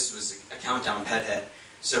 So this was a countdown ped head,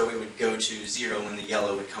 so it would go to 0 when the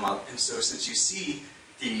yellow would come up. And so since you see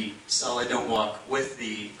the solid don't walk with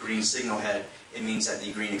the green signal head, it means that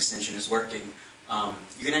the green extension is working.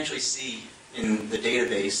 You can actually see in the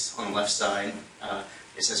database on the left side,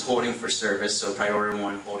 it says holding for service, so priority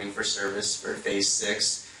 1 holding for service for phase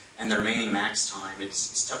 6, and the remaining max time.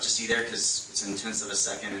 It's tough to see there because it's in tenths of a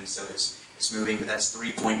second, and so it's moving, but that's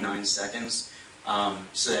 3.9 seconds.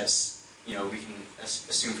 So that's, we can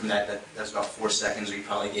assume from that that's about 4 seconds. We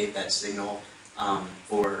probably gave that signal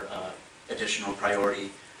for additional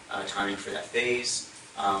priority timing for that phase.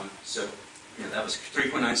 So that was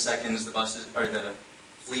 3.9 seconds. The buses, or the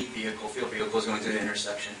field vehicle is going through the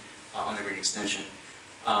intersection on the green extension.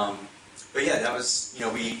 But yeah, that was,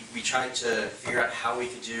 we tried to figure out how we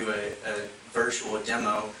could do a virtual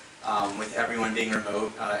demo with everyone being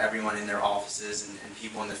remote, everyone in their offices and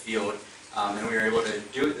people in the field. And we were able to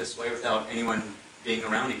do it this way without anyone being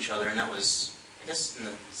around each other. And that was, I guess, in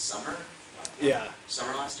the summer? Yeah.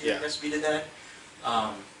 Summer last year, Yeah. I guess we did that.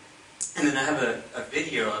 And then I have a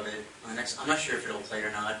video of it on the next, I'm not sure if it'll play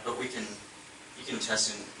or not, but you can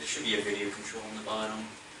test it. There should be a video control on the bottom.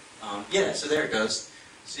 Yeah, so there it goes.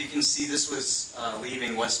 So you can see this was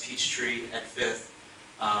leaving West Peachtree at 5th.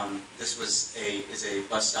 This is a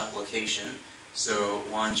bus stop location. So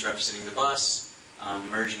one's representing the bus,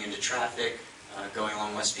 merging into traffic, going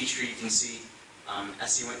along West Peachtree. You can see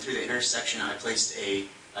as he went through the intersection, I placed a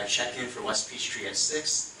check-in for West Peachtree at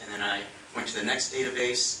 6th, and then I went to the next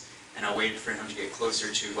database, and I waited for him to get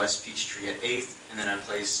closer to West Peachtree at 8th, and then I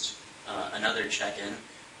placed another check-in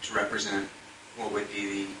to represent what would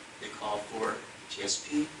be the call for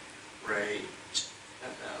TSP right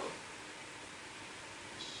about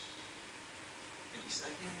any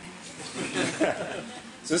second.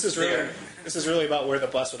 So this is really about where the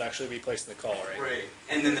bus would actually be placed in the call, right? Right.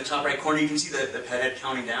 And then the top right corner, you can see the ped head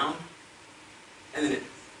counting down. And then it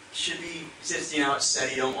should be, it's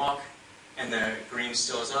steady, don't walk. And the green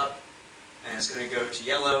still is up. And it's going to go to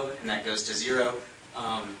yellow, and that goes to 0.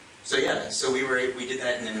 So yeah, so we did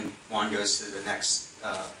that, and then Juan goes to the next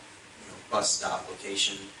bus stop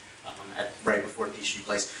location right before Peachtree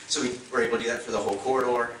Place. So we were able to do that for the whole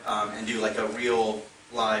corridor and do like a real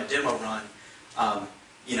live demo run,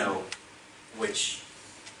 which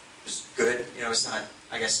was good. It's not,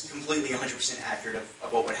 I guess, completely 100% accurate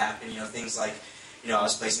of what would happen. Things like, I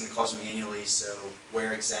was placing the calls manually, so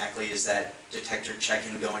where exactly is that detector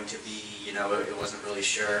check-in going to be? It wasn't really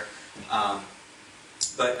sure.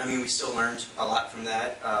 But I mean, we still learned a lot from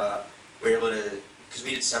that. We were able to, because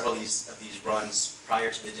we did several of these runs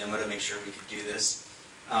prior to the demo to make sure we could do this.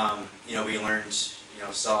 We learned,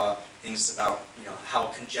 saw things about, how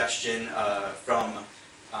congestion from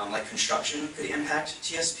like construction could impact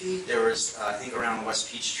TSP. There was, I think, around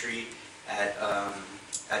West Peachtree at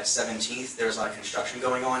 17th, there was a lot of construction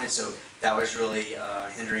going on, and so that was really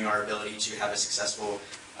hindering our ability to have a successful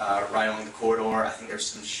ride along the corridor. I think there's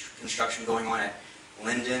some construction going on at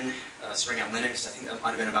Linden, spring at Linden, because I think that might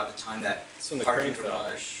have been about the time that parking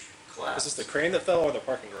garage collapsed. Is this the crane that fell or the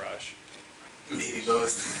parking garage? Maybe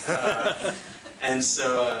both. And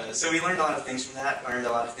so we learned a lot of things from that. Learned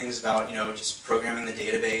a lot of things about, just programming the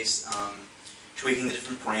database, tweaking the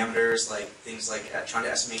different parameters, like things like trying to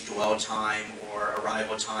estimate dwell time or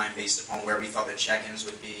arrival time based upon where we thought the check-ins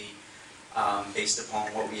would be, based upon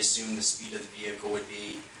what we assumed the speed of the vehicle would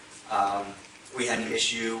be. We had an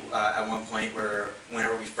issue at one point where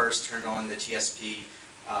whenever we first turned on the TSP,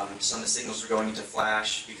 some of the signals were going into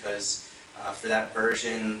flash because for that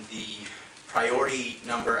version, the priority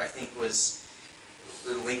number, I think, was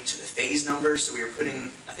linked to the phase number. So we were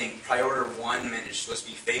putting, I think, priority 1 meant it's supposed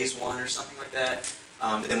to be phase 1 or something like that.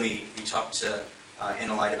 But then we talked to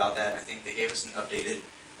Analyte about that, and I think they gave us an updated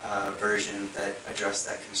version that addressed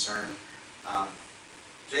that concern.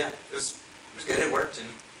 So yeah, it was good. It worked and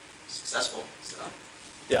successful. So.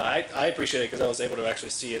 Yeah, I appreciate it because I was able to actually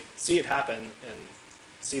see it happen and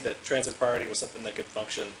see that transit priority was something that could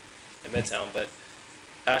function in Midtown. But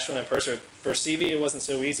Ashlyn and Purser, for CV, it wasn't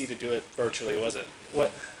so easy to do it virtually, was it?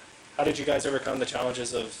 How did you guys overcome the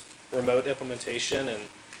challenges of remote implementation and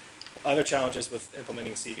other challenges with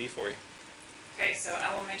implementing CV for you? Okay, so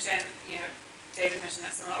I will mention, David mentioned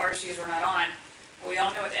that some of the RSUs were not on. Well, we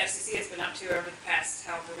all know what the FCC has been up to over the past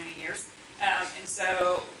however many years. And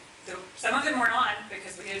so some of them weren't on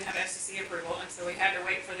because we didn't have FCC approval, and so we had to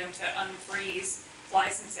wait for them to unfreeze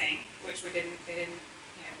licensing, which they didn't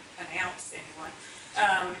announce to anyone.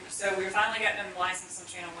 So we finally got them licensed on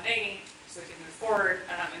Channel 180, so we could move forward,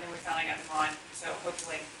 and then we finally got them on. So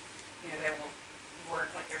hopefully, they will work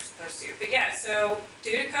like they're supposed to. But yeah, so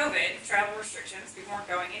due to COVID travel restrictions, we weren't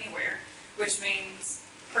going anywhere, which means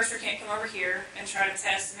Purser can't come over here and try to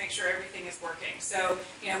test to make sure everything is working. So,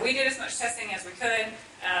 we did as much testing as we could,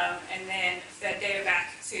 and then fed data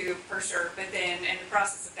back to Purser. But then, in the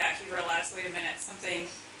process of that, he realized, wait a minute, something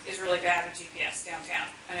is really bad with GPS downtown.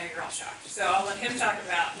 I know you're all shocked. So I'll let him talk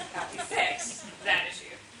about how he fixed that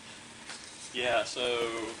issue. Yeah, so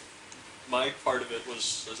my part of it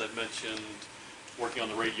was, as I mentioned, working on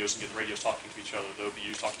the radios and getting the radios talking to each other, the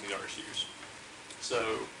OBUs talking to the RSUs.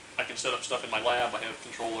 So I can set up stuff in my lab. I have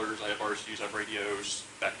controllers, I have RSUs, I have radios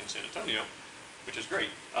back in San Antonio, which is great.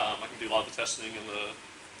 I can do a lot of the testing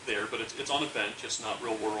there, but it's on a bench. It's not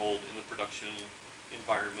real world in the production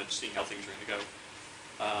environment, seeing how things are going to go.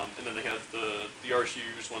 And then they had the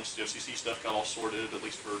RSUs, once the FCC stuff got all sorted, at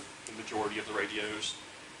least for the majority of the radios.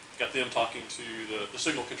 Got them talking to the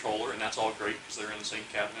signal controller, and that's all great because they're in the same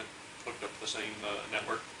cabinet, hooked up to the same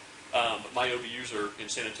network. But my OBUs are in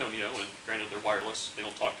San Antonio, and granted they're wireless. They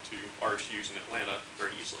don't talk to RSUs in Atlanta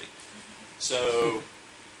very easily. So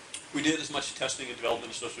we did as much testing and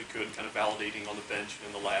development as we could, kind of validating on the bench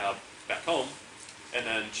and in the lab back home, and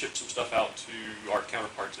then shipped some stuff out to our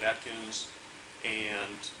counterparts at Atkins,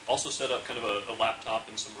 and also set up kind of a laptop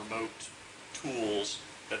and some remote tools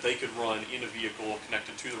that they could run in a vehicle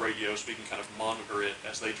connected to the radio so we can kind of monitor it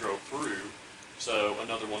as they drove through. So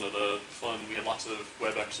another one of the fun, we had lots of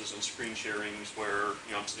WebExes and screen sharings where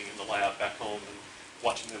I'm sitting in the lab back home and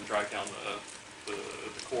watching them drive down the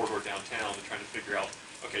corridor downtown and trying to figure out,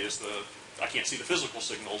 okay, I can't see the physical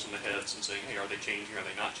signals in the heads and saying, hey, are they changing, are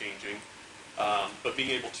they not changing? But being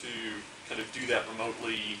able to kind of do that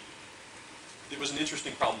remotely, it was an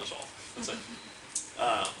interesting problem to solve, let's say.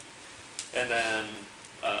 And then,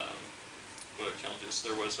 what other challenges?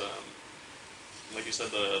 There was, like you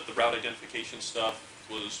said, the route identification stuff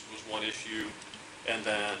was one issue, and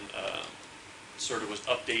then sort of was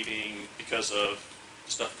updating because of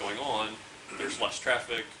stuff going on. There's less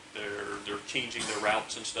traffic. They're changing their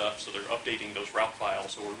routes and stuff, so they're updating those route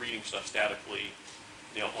files. So we're reading stuff statically,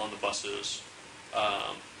 on the buses.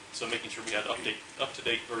 So making sure we had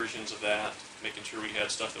up-to-date versions of that, making sure we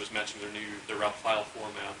had stuff that was matching their route file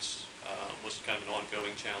formats was kind of an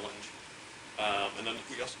ongoing challenge. And then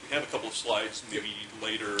we have a couple of slides maybe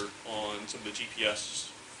later on some of the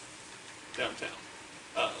GPS downtown.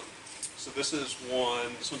 So this is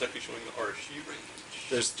one. This one's actually showing the RSU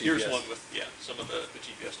range. Here's one with some of the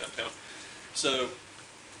GPS downtown. So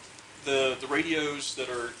the radios that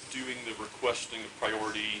are doing the requesting of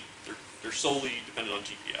priority, they're solely dependent on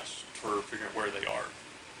GPS for figuring out where they are.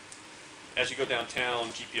 As you go downtown,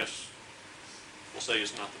 GPS, we'll say,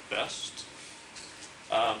 is not the best.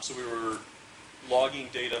 So we were logging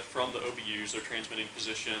data from the OBUs. They're transmitting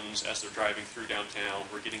positions as they're driving through downtown.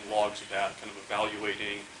 We're getting logs of that, kind of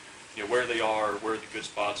evaluating where they are, where are the good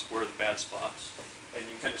spots, where are the bad spots. And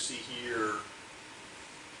you can kind of see here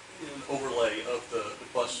an overlay of the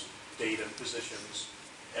bus data and positions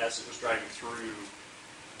as it was driving through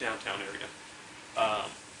downtown area.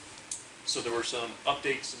 So there were some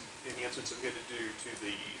updates and enhancements that we had to do to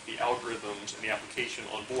the algorithms and the application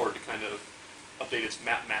on board to kind of update its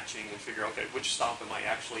map matching and figure out, okay, which stop am I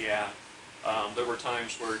actually at? There were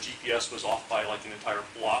times where GPS was off by like an entire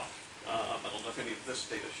block. I don't know if any of this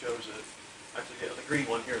data shows it. Actually, yeah, the green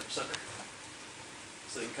one here in the center.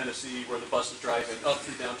 So you can kind of see where the bus is driving up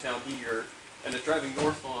through downtown here, and it's driving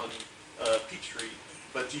north on Peachtree,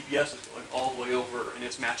 but GPS is going all the way over, and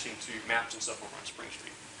it's matching to maps and stuff over on Spring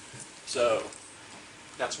Street. So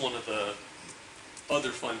that's one of the other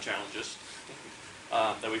fun challenges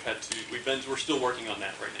that we're still working on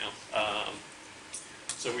that right now.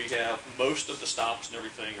 So we have most of the stops and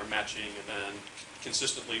everything are matching, and then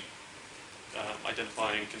consistently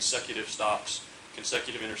identifying consecutive stops,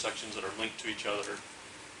 consecutive intersections that are linked to each other.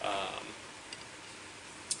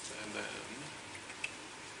 And then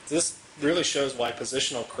this really shows why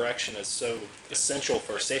positional correction is so essential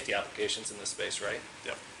for safety applications in this space, right?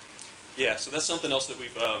 Yep. Yeah, so that's something else that we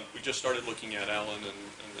just started looking at, Alan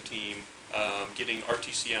and the team, getting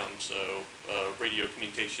RTCM, so radio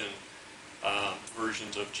communication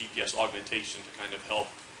versions of GPS augmentation to kind of help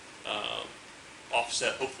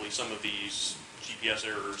offset, hopefully, some of these GPS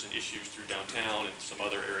errors and issues through downtown and some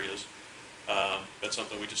other areas. That's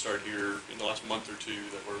something we just started here in the last month or two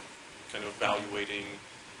that we're kind of evaluating,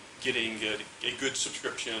 getting a good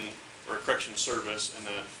subscription or a correction service, and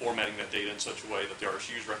then formatting that data in such a way that the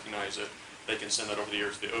RSUs recognize it. They can send that over the air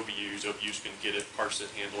to the OBUs. OBUs can get it, parse it,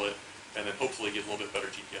 handle it, and then hopefully get a little bit better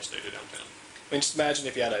GPS data downtown. I mean, just imagine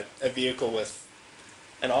if you had a vehicle with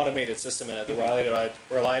an automated system in it that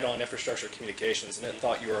relied on infrastructure communications, and it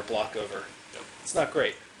thought you were a block over. Yep. It's not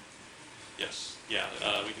great. Yes, yeah,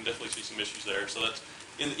 we can definitely see some issues there. So that's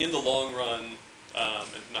in the long run.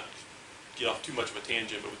 and not get off too much of a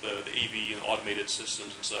tangent, but with the AV and automated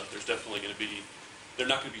systems and stuff, there's definitely going to be, they're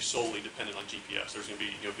not going to be solely dependent on GPS. There's going to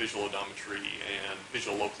be visual odometry and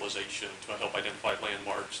visual localization to help identify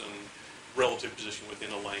landmarks and relative position within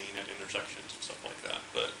a lane at intersections and stuff like that.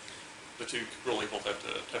 But the two really both have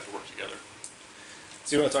to work together.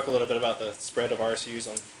 So you want to talk a little bit about the spread of RSUs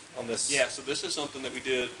on this? Yeah, so this is something that we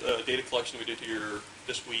did, data collection we did here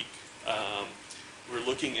this week. We're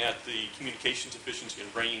looking at the communications efficiency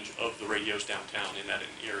and range of the radios downtown in that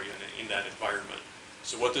area and in that environment.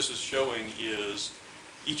 So what this is showing is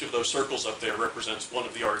each of those circles up there represents one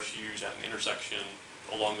of the RSUs at an intersection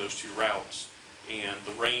along those two routes, and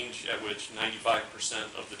the range at which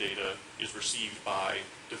 95% of the data is received by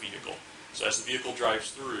the vehicle. So as the vehicle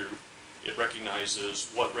drives through, it recognizes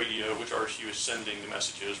what radio, which RSU is sending the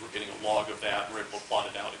messages. We're getting a log of that, and we're able to plot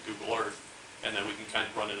it out at Google Earth, and then we can kind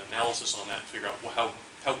of run an analysis on that and figure out, well,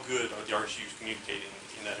 how good are the RSUs communicating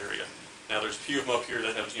in that area. Now, there's a few of them up here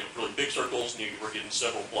that have really big circles, and we're getting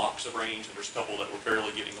several blocks of range, and there's a couple that we're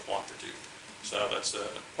barely getting a block or two. So that's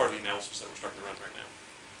part of the analysis that we're starting to run right now.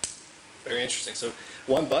 Very interesting. So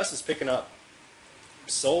one bus is picking up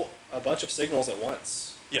a bunch of signals at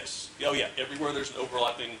once. Yes. Oh, yeah. Everywhere there's an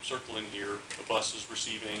overlapping circle in here, the bus is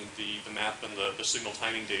receiving the map and the signal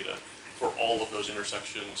timing data for all of those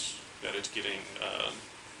intersections that it's getting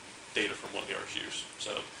data from one of the RSUs.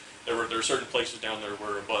 So there are certain places down there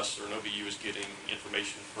where a bus or an OBU is getting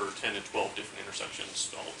information for 10 and 12 different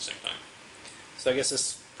intersections all at the same time. So I guess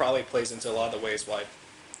this probably plays into a lot of the ways why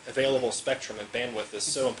available spectrum and bandwidth is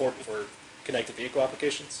so important for connected vehicle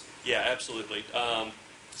applications. Yeah, absolutely.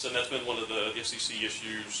 So that's been one of the FCC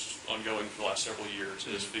issues ongoing for the last several years,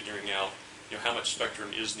 is figuring out how much spectrum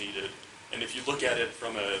is needed. And if you look at it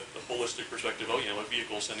from a holistic perspective, a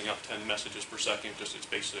vehicle is sending out 10 messages per second, just its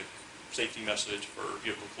basic safety message for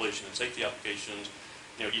vehicle collision and safety applications.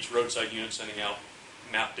 Each roadside unit sending out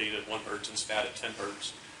map data at 1 hertz and SPAT at 10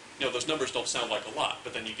 hertz. Those numbers don't sound like a lot,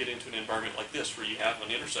 but then you get into an environment like this where you have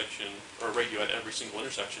an intersection or a radio at every single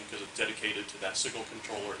intersection because it's dedicated to that signal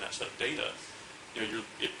controller and that set of data.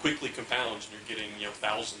 It quickly compounds, and you're getting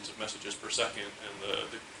thousands of messages per second, and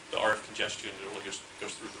the RF congestion really just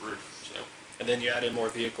goes through the roof. So. And then you add in more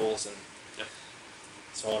vehicles and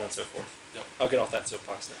so on and so forth. Yep. I'll get off that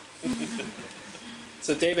soapbox now.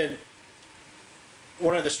 So David,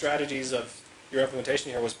 one of the strategies of your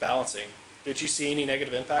implementation here was balancing. Did you see any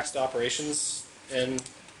negative impacts to operations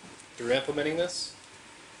through implementing this?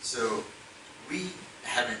 So we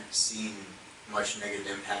haven't seen much negative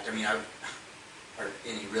impact. I mean, I've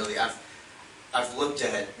looked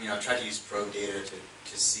at, I've tried to use probe data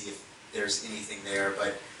to see if there's anything there,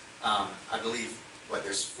 but I believe,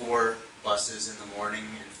 there's 4 buses in the morning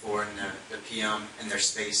and 4 in the PM, and they're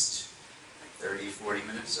spaced like 30, 40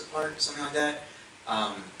 minutes apart, something like that.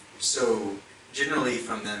 So generally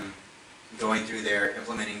from them going through there,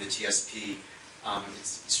 implementing the TSP,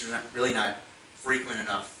 it's really not frequent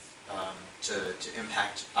enough to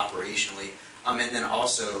impact operationally. And then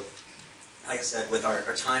also, like I said, with our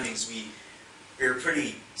timings, we were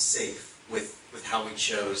pretty safe with how we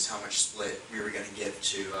chose how much split we were going to give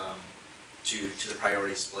to the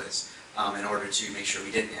priority splits in order to make sure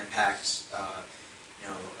we didn't impact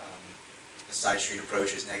the side street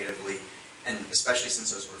approaches negatively, and especially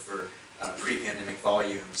since those were for pre-pandemic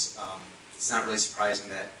volumes. It's not really surprising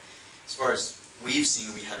that, as far as we've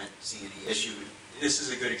seen, we haven't seen any issue. This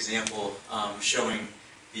is a good example showing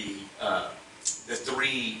the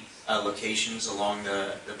 3 locations along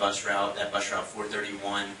the bus route, that bus route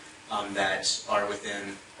 431, that are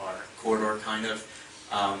within our corridor, kind of,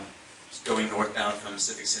 going northbound from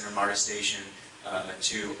Civic Center, MARTA Station,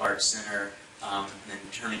 to Art Center, and then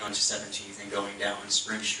turning onto 17th and going down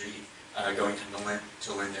Spring Street, going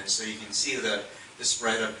to Linden. So you can see the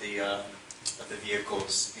spread of the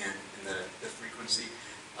vehicles and the frequency.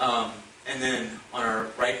 And then on our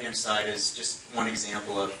right-hand side is just one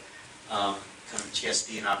example of kind of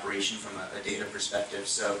TSP in operation from a data perspective.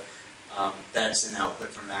 So that's an output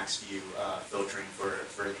from MaxView filtering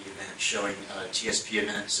for the event, showing TSP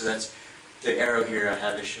event. So that's the arrow here I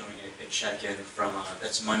have is showing a check-in from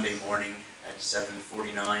that's Monday morning at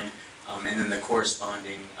 7:49, and then the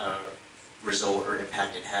corresponding result or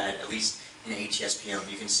impact it had, at least in ATSPM.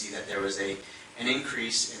 You can see that there was an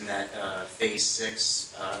increase in that phase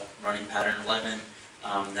 6 running pattern 11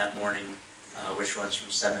 that morning, which runs from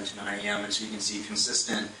 7 to 9 a.m. And so you can see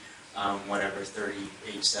consistent,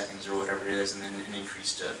 38 seconds or whatever it is, and then an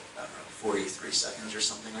increase to, 43 seconds or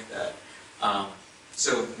something like that.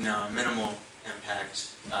 So no, minimal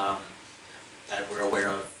impact that we're aware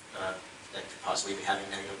of that could possibly be having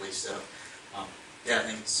negatively. So yeah, I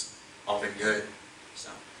think it's all been good.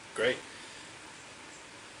 So Great.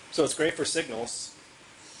 So it's great for signals.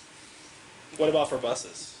 What about for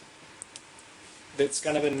buses? It's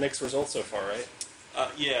kind of been mixed results so far, right?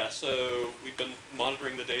 Yeah, so we've been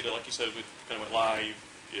monitoring the data. Like you said, we kind of went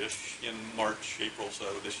live-ish in March, April, so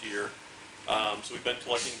this year. So we've been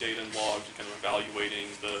collecting data and logs and kind of evaluating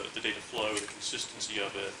the data flow, the consistency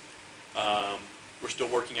of it. We're still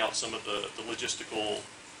working out some of the logistical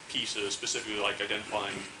pieces, specifically like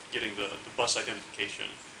getting the bus identification.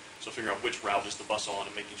 So figuring out which route is the bus on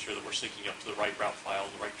and making sure that we're syncing up to the right route file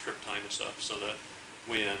and the right trip time and stuff, so that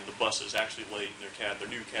when the bus is actually late and their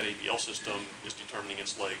new CAD AVL system is determining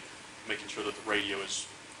it's late, making sure that the radio is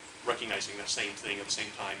recognizing that same thing at the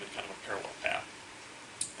same time in kind of a parallel path.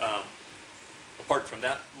 Apart from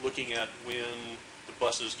that, looking at when the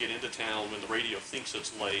buses get into town, when the radio thinks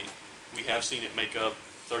it's late, we have seen it make up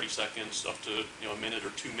 30 seconds up to a minute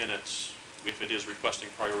or 2 minutes if it is requesting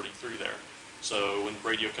priority through there. So when the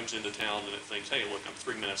radio comes into town and it thinks, hey, look, I'm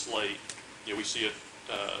 3 minutes late, we see it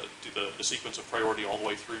do the sequence of priority all the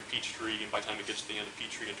way through Peachtree, and by the time it gets to the end of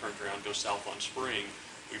Peachtree and turns around and goes south on Spring,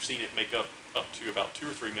 we've seen it make up to about 2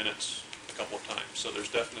 or 3 minutes a couple of times. So there's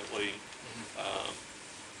definitely,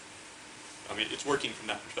 it's working from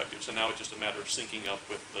that perspective. So now it's just a matter of syncing up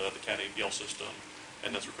with the CAD AVL system,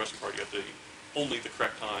 and that's requesting priority at only the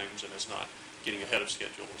correct times, and it's not getting ahead of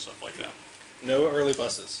schedule and stuff like that. No early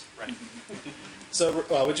buses. Right. So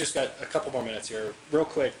we just got a couple more minutes here. Real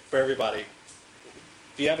quick for everybody.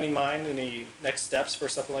 Do you have any next steps for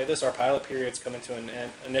something like this? Our pilot period's coming to an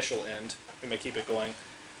initial end. We may keep it going.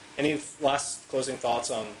 Any last closing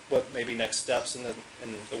thoughts on what may be next steps in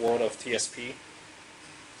the world of TSP?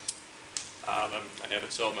 I have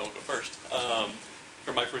it, so I'll go first.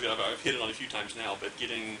 For my first, I've hit it on a few times now, but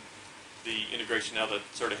getting the integration now that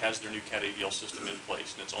SRTA has their new CAD AVL system in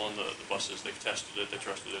place and it's on the buses, they've tested it, they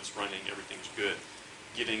trusted it, it's running, everything's good.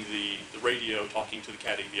 Getting the radio talking to the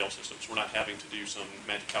CAD AVL system, so we're not having to do some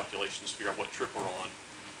magic calculations to figure out what trip we're on.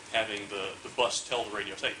 Having the bus tell the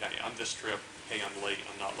radio, hey, I'm this trip, hey, I'm late,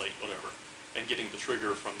 I'm not late, whatever. And getting the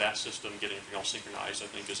trigger from that system, getting everything all synchronized, I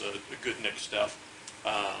think is a good next step.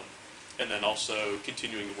 And then also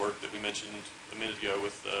continuing the work that we mentioned a minute ago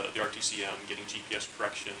with the RTCM, getting GPS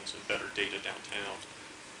corrections and better data downtown.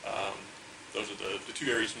 Those are the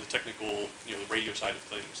two areas from the technical, the radio side of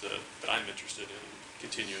things that I'm interested in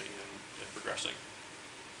continuing and progressing.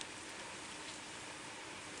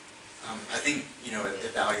 I think,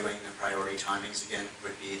 evaluating the priority timings again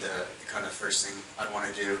would be the kind of first thing I'd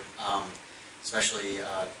want to do, especially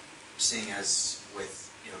seeing as with,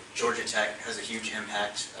 Georgia Tech has a huge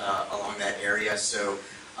impact along that area, so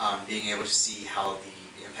being able to see how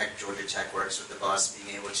the impact Georgia Tech works with the bus,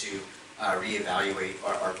 being able to reevaluate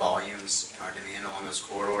our volumes and our demand along those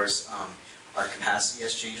corridors. Our capacity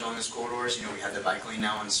has changed along those corridors. We have the bike lane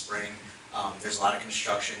now in the spring. There's a lot of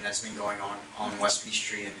construction that's been going on West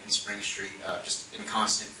Peachtree and Spring Street, just been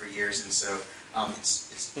constant for years, and so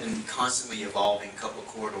it's been constantly evolving couple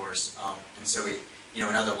corridors, and so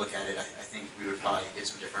another look at it, I think we would probably get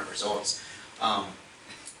some different results.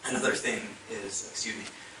 Another thing is,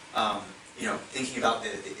 thinking about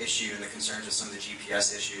the issue and the concerns with some of the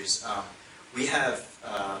GPS issues, we have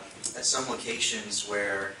at some locations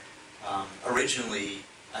where originally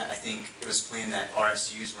I think it was planned that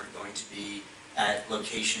RSUs weren't going to be at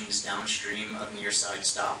locations downstream of near side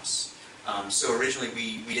stops. So originally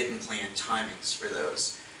we didn't plan timings for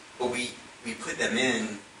those, but we put them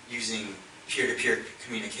in using peer-to-peer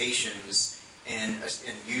communications and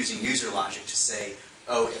using user logic to say,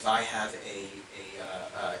 oh, if I have a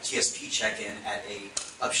TSP check-in at a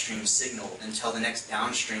upstream signal, then tell the next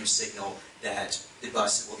downstream signal that the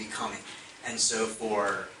bus will be coming. And so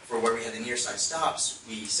for where we had the near side stops,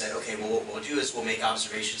 we said, okay, well, what we'll do is we'll make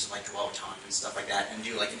observations of like dwell time and stuff like that and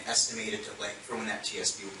do like an estimated delay for when that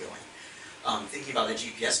TSP will go in. Thinking about the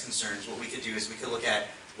GPS concerns, what we could do is we could look at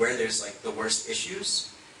where there's like the worst issues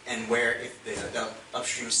and where if the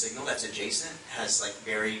upstream signal that's adjacent has like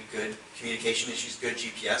very good communication issues, good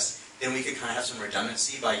GPS, then we could kind of have some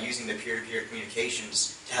redundancy by using the peer-to-peer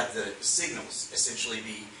communications to have the signals essentially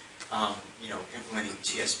be, implementing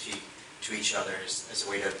TSP to each other as a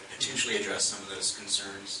way to potentially address some of those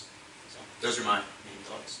concerns. So those are my main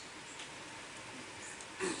thoughts.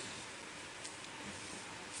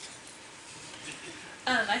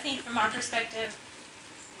 I think from our perspective,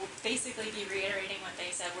 we'll basically be reiterating what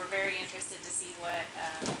they said. We're very interested to see what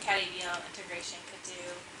CAD AVL integration could do.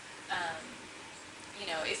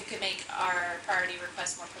 If it could make our priority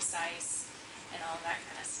requests more precise and all that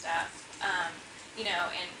kind of stuff.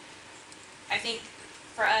 And I think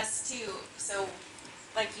for us too, so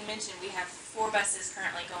like you mentioned, we have 4 buses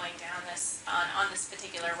currently going down this, on this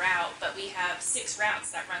particular route, but we have 6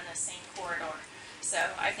 routes that run the same corridor. So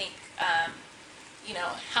I think, you know,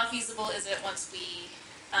 how feasible is it once we,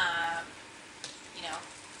 you know,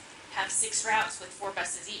 have 6 routes with 4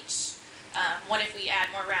 buses each? What if we add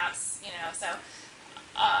more routes, you know? So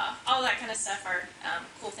all that kind of stuff are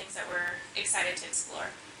cool things that we're excited to explore.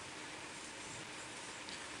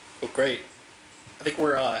 Well, great. I think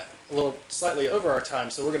we're a little slightly over our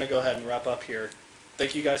time, so we're going to go ahead and wrap up here.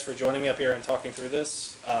 Thank you guys for joining me up here and talking through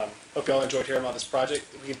this. Hope you all enjoyed hearing about this project.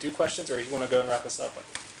 We can do questions, or you want to go and wrap us up? Do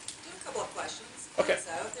a couple of questions. Okay.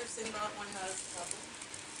 So if there's anyone who has a couple.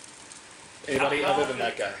 Anybody other than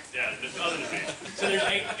that guy? Yeah, other than me. So there's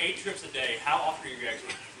 8 trips a day. How often are you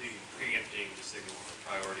actually preempting the signal or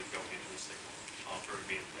priority going into the signal for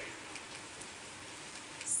being late?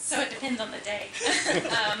 So it depends on the day.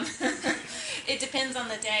 It depends on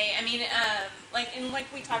the day. I mean, like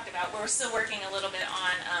we talked about, we're still working a little bit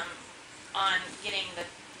on getting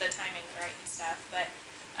the timing right and stuff. But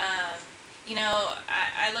you know,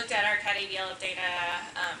 I looked at our CAT ABL data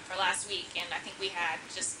for last week, and I think we had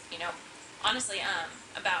just, you know, honestly,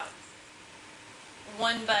 about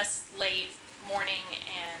 1 bus late morning,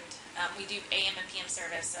 and we do AM and PM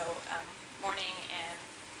service, so morning and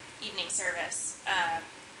evening service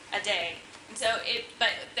a day. And so but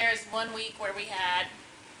there's 1 week where we had,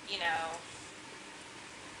 you know,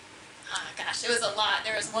 gosh, it was a lot.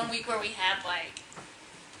 There was 1 week where we had like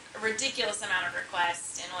a ridiculous amount of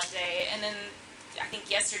requests in one day, and then I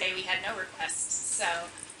think yesterday we had no requests. So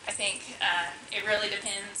I think it really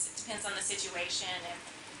depends. It depends on the situation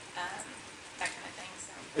and that kind of thing.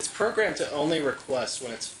 So. It's programmed to only request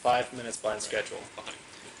when it's 5 minutes behind schedule.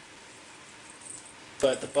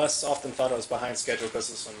 But the bus often thought it was behind schedule because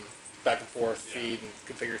of some back and forth feed and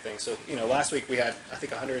configure things. So, you know, last week we had, I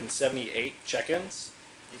think, 178 check-ins.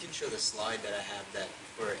 You can show the slide that I have that,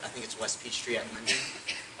 where I think it's West Peachtree at Linden,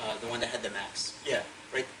 the one that had the max. Yeah,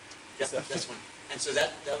 right. Yep, that's one. And so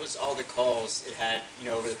that was all the calls it had, you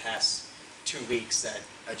know, over the past 2 weeks that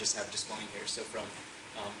I just have displaying here. So from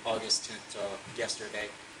August 10th to yesterday.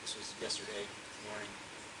 This was yesterday morning.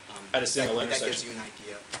 At a single that intersection. gives you an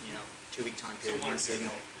idea, you know, 2-week time period, one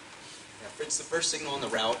signal. Yeah, it's the first signal on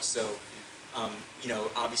the route, so, you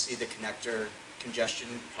know, obviously the connector congestion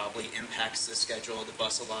probably impacts the schedule of the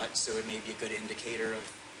bus a lot, so it may be a good indicator of,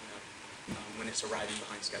 you know, when it's arriving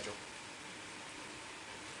behind schedule.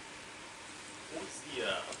 What was the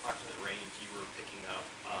approximate range you were picking up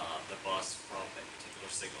the bus from a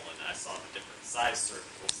particular signal? And I saw the different size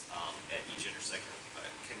circles at each intersection.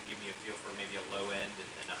 Can you give me a feel for maybe a low end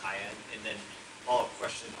and a high end? And then follow-up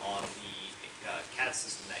question on the CAD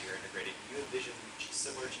system that you're integrating. Do you envision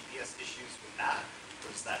similar GPS issues with that?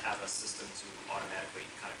 Or does that have a system to automatically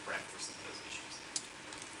kind of correct for some of those issues?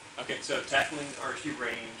 Okay, so tackling RSU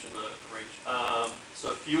range and the range.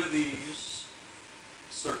 So a few of these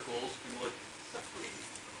circles, we look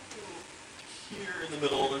here in the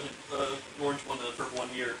middle, there's an orange one and a purple one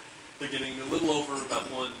here. They're getting a little over about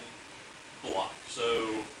 1 block, so,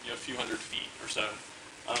 you know, a few hundred feet or so.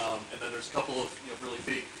 And then there's a couple of, you know, really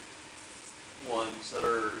big ones that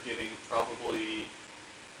are getting probably,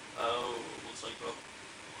 looks like about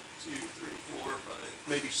 1, 2, 3, 4, 5,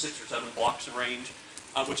 maybe 6 or 7 blocks of range,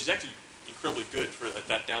 which is actually incredibly good for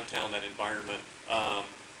that downtown, that environment.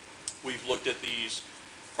 We've looked at these.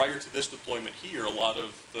 Prior to this deployment here, a lot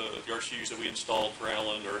of the RCUs that we installed for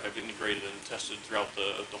Allen or have integrated and tested throughout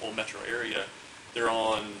the whole metro area, they're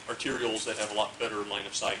on arterials that have a lot better line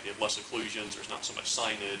of sight. They have less occlusions. There's not so much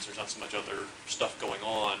signage. There's not so much other stuff going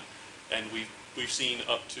on. And we've seen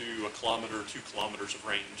up to 1 kilometer, 2 kilometers of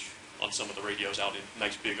range on some of the radios out in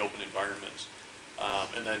nice big open environments.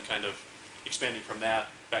 And then kind of expanding from that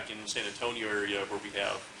back in the San Antonio area where we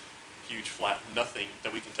have huge flat nothing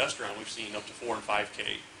that we can test around. We've seen up to 4 and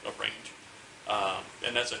 5K of range.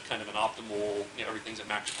 And that's a kind of an optimal, you know, everything's at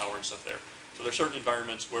max power and stuff there. So there's certain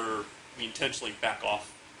environments where we intentionally back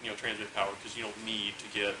off, you know, transmit power because you don't need to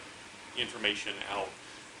get information out,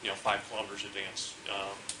 you know, 5 kilometers advance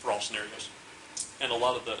for all scenarios. And a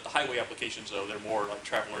lot of the highway applications, though, they're more like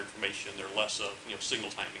traveler information. They're less of, you know, signal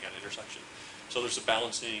timing at an intersection. So there's a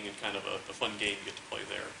balancing and kind of a fun game you get to play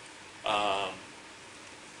there.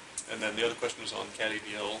 And then the other question was on CAT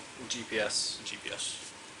ABL. GPS.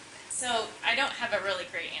 So I don't have a really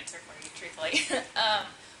great answer for you, truthfully.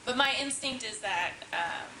 But my instinct is that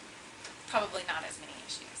probably not as many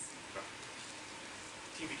issues.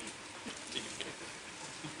 TBD. Do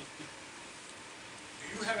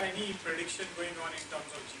you have any prediction going on in terms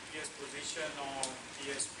of GPS position or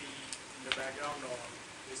TSP in the background, or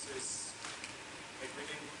this is like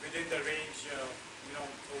within the range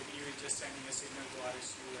you just sending a signal to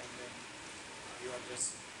RSU and then you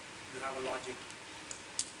have a logic.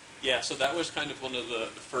 Yeah, so that was kind of one of the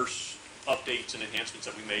first updates and enhancements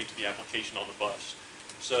that we made to the application on the bus.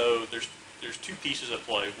 So there's two pieces at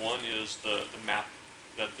play. One is the map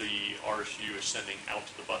that the RSU is sending out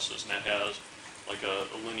to the buses, and that has like a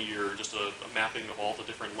linear, just a mapping of all the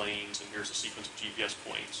different lanes, and here's a sequence of GPS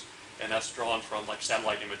points. And that's drawn from like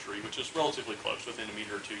satellite imagery, which is relatively close, within a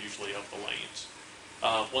meter or two usually of the lanes.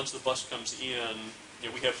 Once the bus comes in,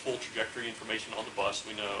 we have full trajectory information on the bus.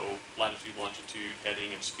 We know latitude, longitude,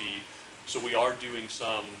 heading, and speed. So we are doing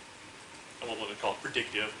some, I won't want to call it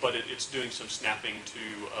predictive, but it's doing some snapping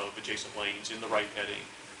of adjacent lanes in the right heading.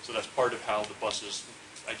 So that's part of how the bus is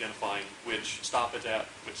identifying which stop it's at,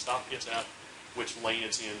 which lane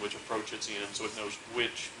it's in, which approach it's in, so it knows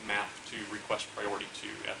which map to request priority to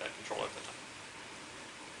at that controller at the time.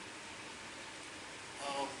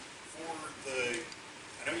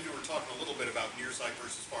 I know you were talking a little bit about near side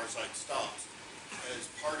versus far side stops. As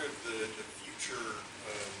part of the future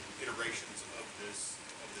iterations of this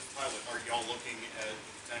pilot, are y'all looking at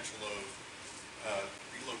the potential of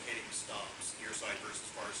relocating stops, near side versus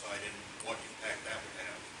far side, and what impact that would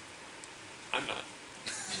have? I'm not.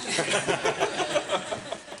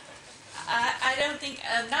 I don't think,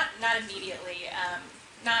 not immediately,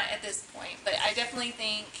 not at this point, but I definitely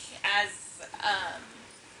think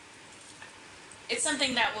it's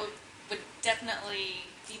something that would definitely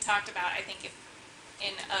be talked about, I think, if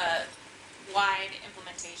in a wide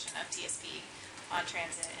implementation of TSP on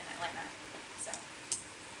transit in Atlanta. So.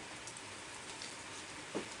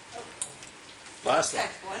 Last one.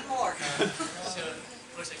 Okay, one more. So,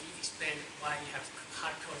 first, you explained why you have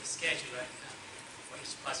hard-coded schedule, right, for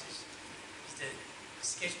each buses. Is the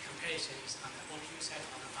schedule comparison is on the OU side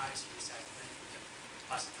or on the RSU side when the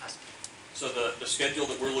bus has been? So the schedule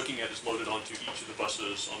that we're looking at is loaded onto each of the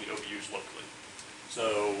buses on the OBUs locally.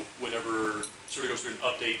 So whenever sort of goes through and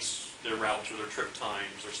updates their routes or their trip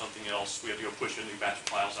times or something else, we have to go push a new batch of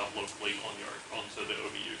files out locally onto the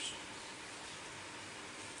OBUs.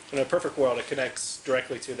 In a perfect world, it connects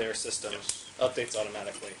directly to their systems, yes. Updates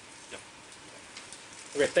automatically. Yep.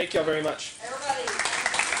 Okay, thank you all very much. Everybody.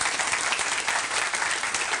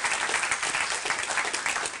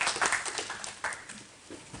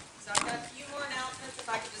 So I've got a few more announcements. If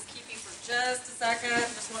I could just keep you for just a second.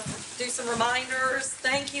 Just want to do some reminders.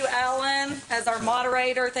 Thank you, Alan, as our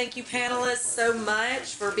moderator. Thank you, panelists, so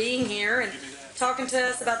much for being here and talking to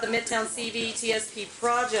us about the Midtown CV TSP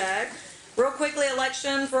project. Real quickly,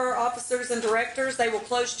 election for our officers and directors. They will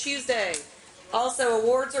close Tuesday. Also,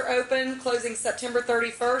 awards are open, closing September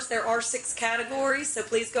 31st. There are 6 categories, so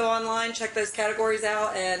please go online, check those categories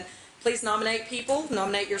out, and please nominate people.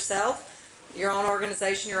 Nominate yourself, your own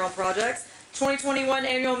organization, your own projects. 2021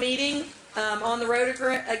 annual meeting on the road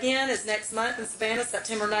again is next month in Savannah,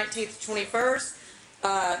 September 19th to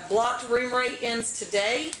 21st. Blocked room rate ends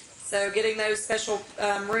today, so getting those special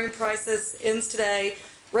room prices ends today.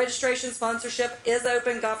 Registration sponsorship is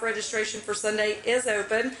open. Golf registration for Sunday is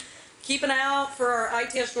open. Keep an eye out for our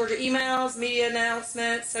ITS Georgia emails, media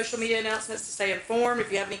announcements, social media announcements to stay informed. If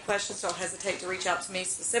you have any questions, don't hesitate to reach out to me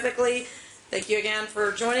specifically. Thank you again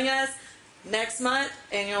for joining us. Next month,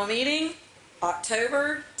 annual meeting,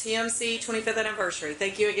 October, TMC 25th anniversary.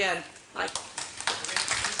 Thank you again. Bye.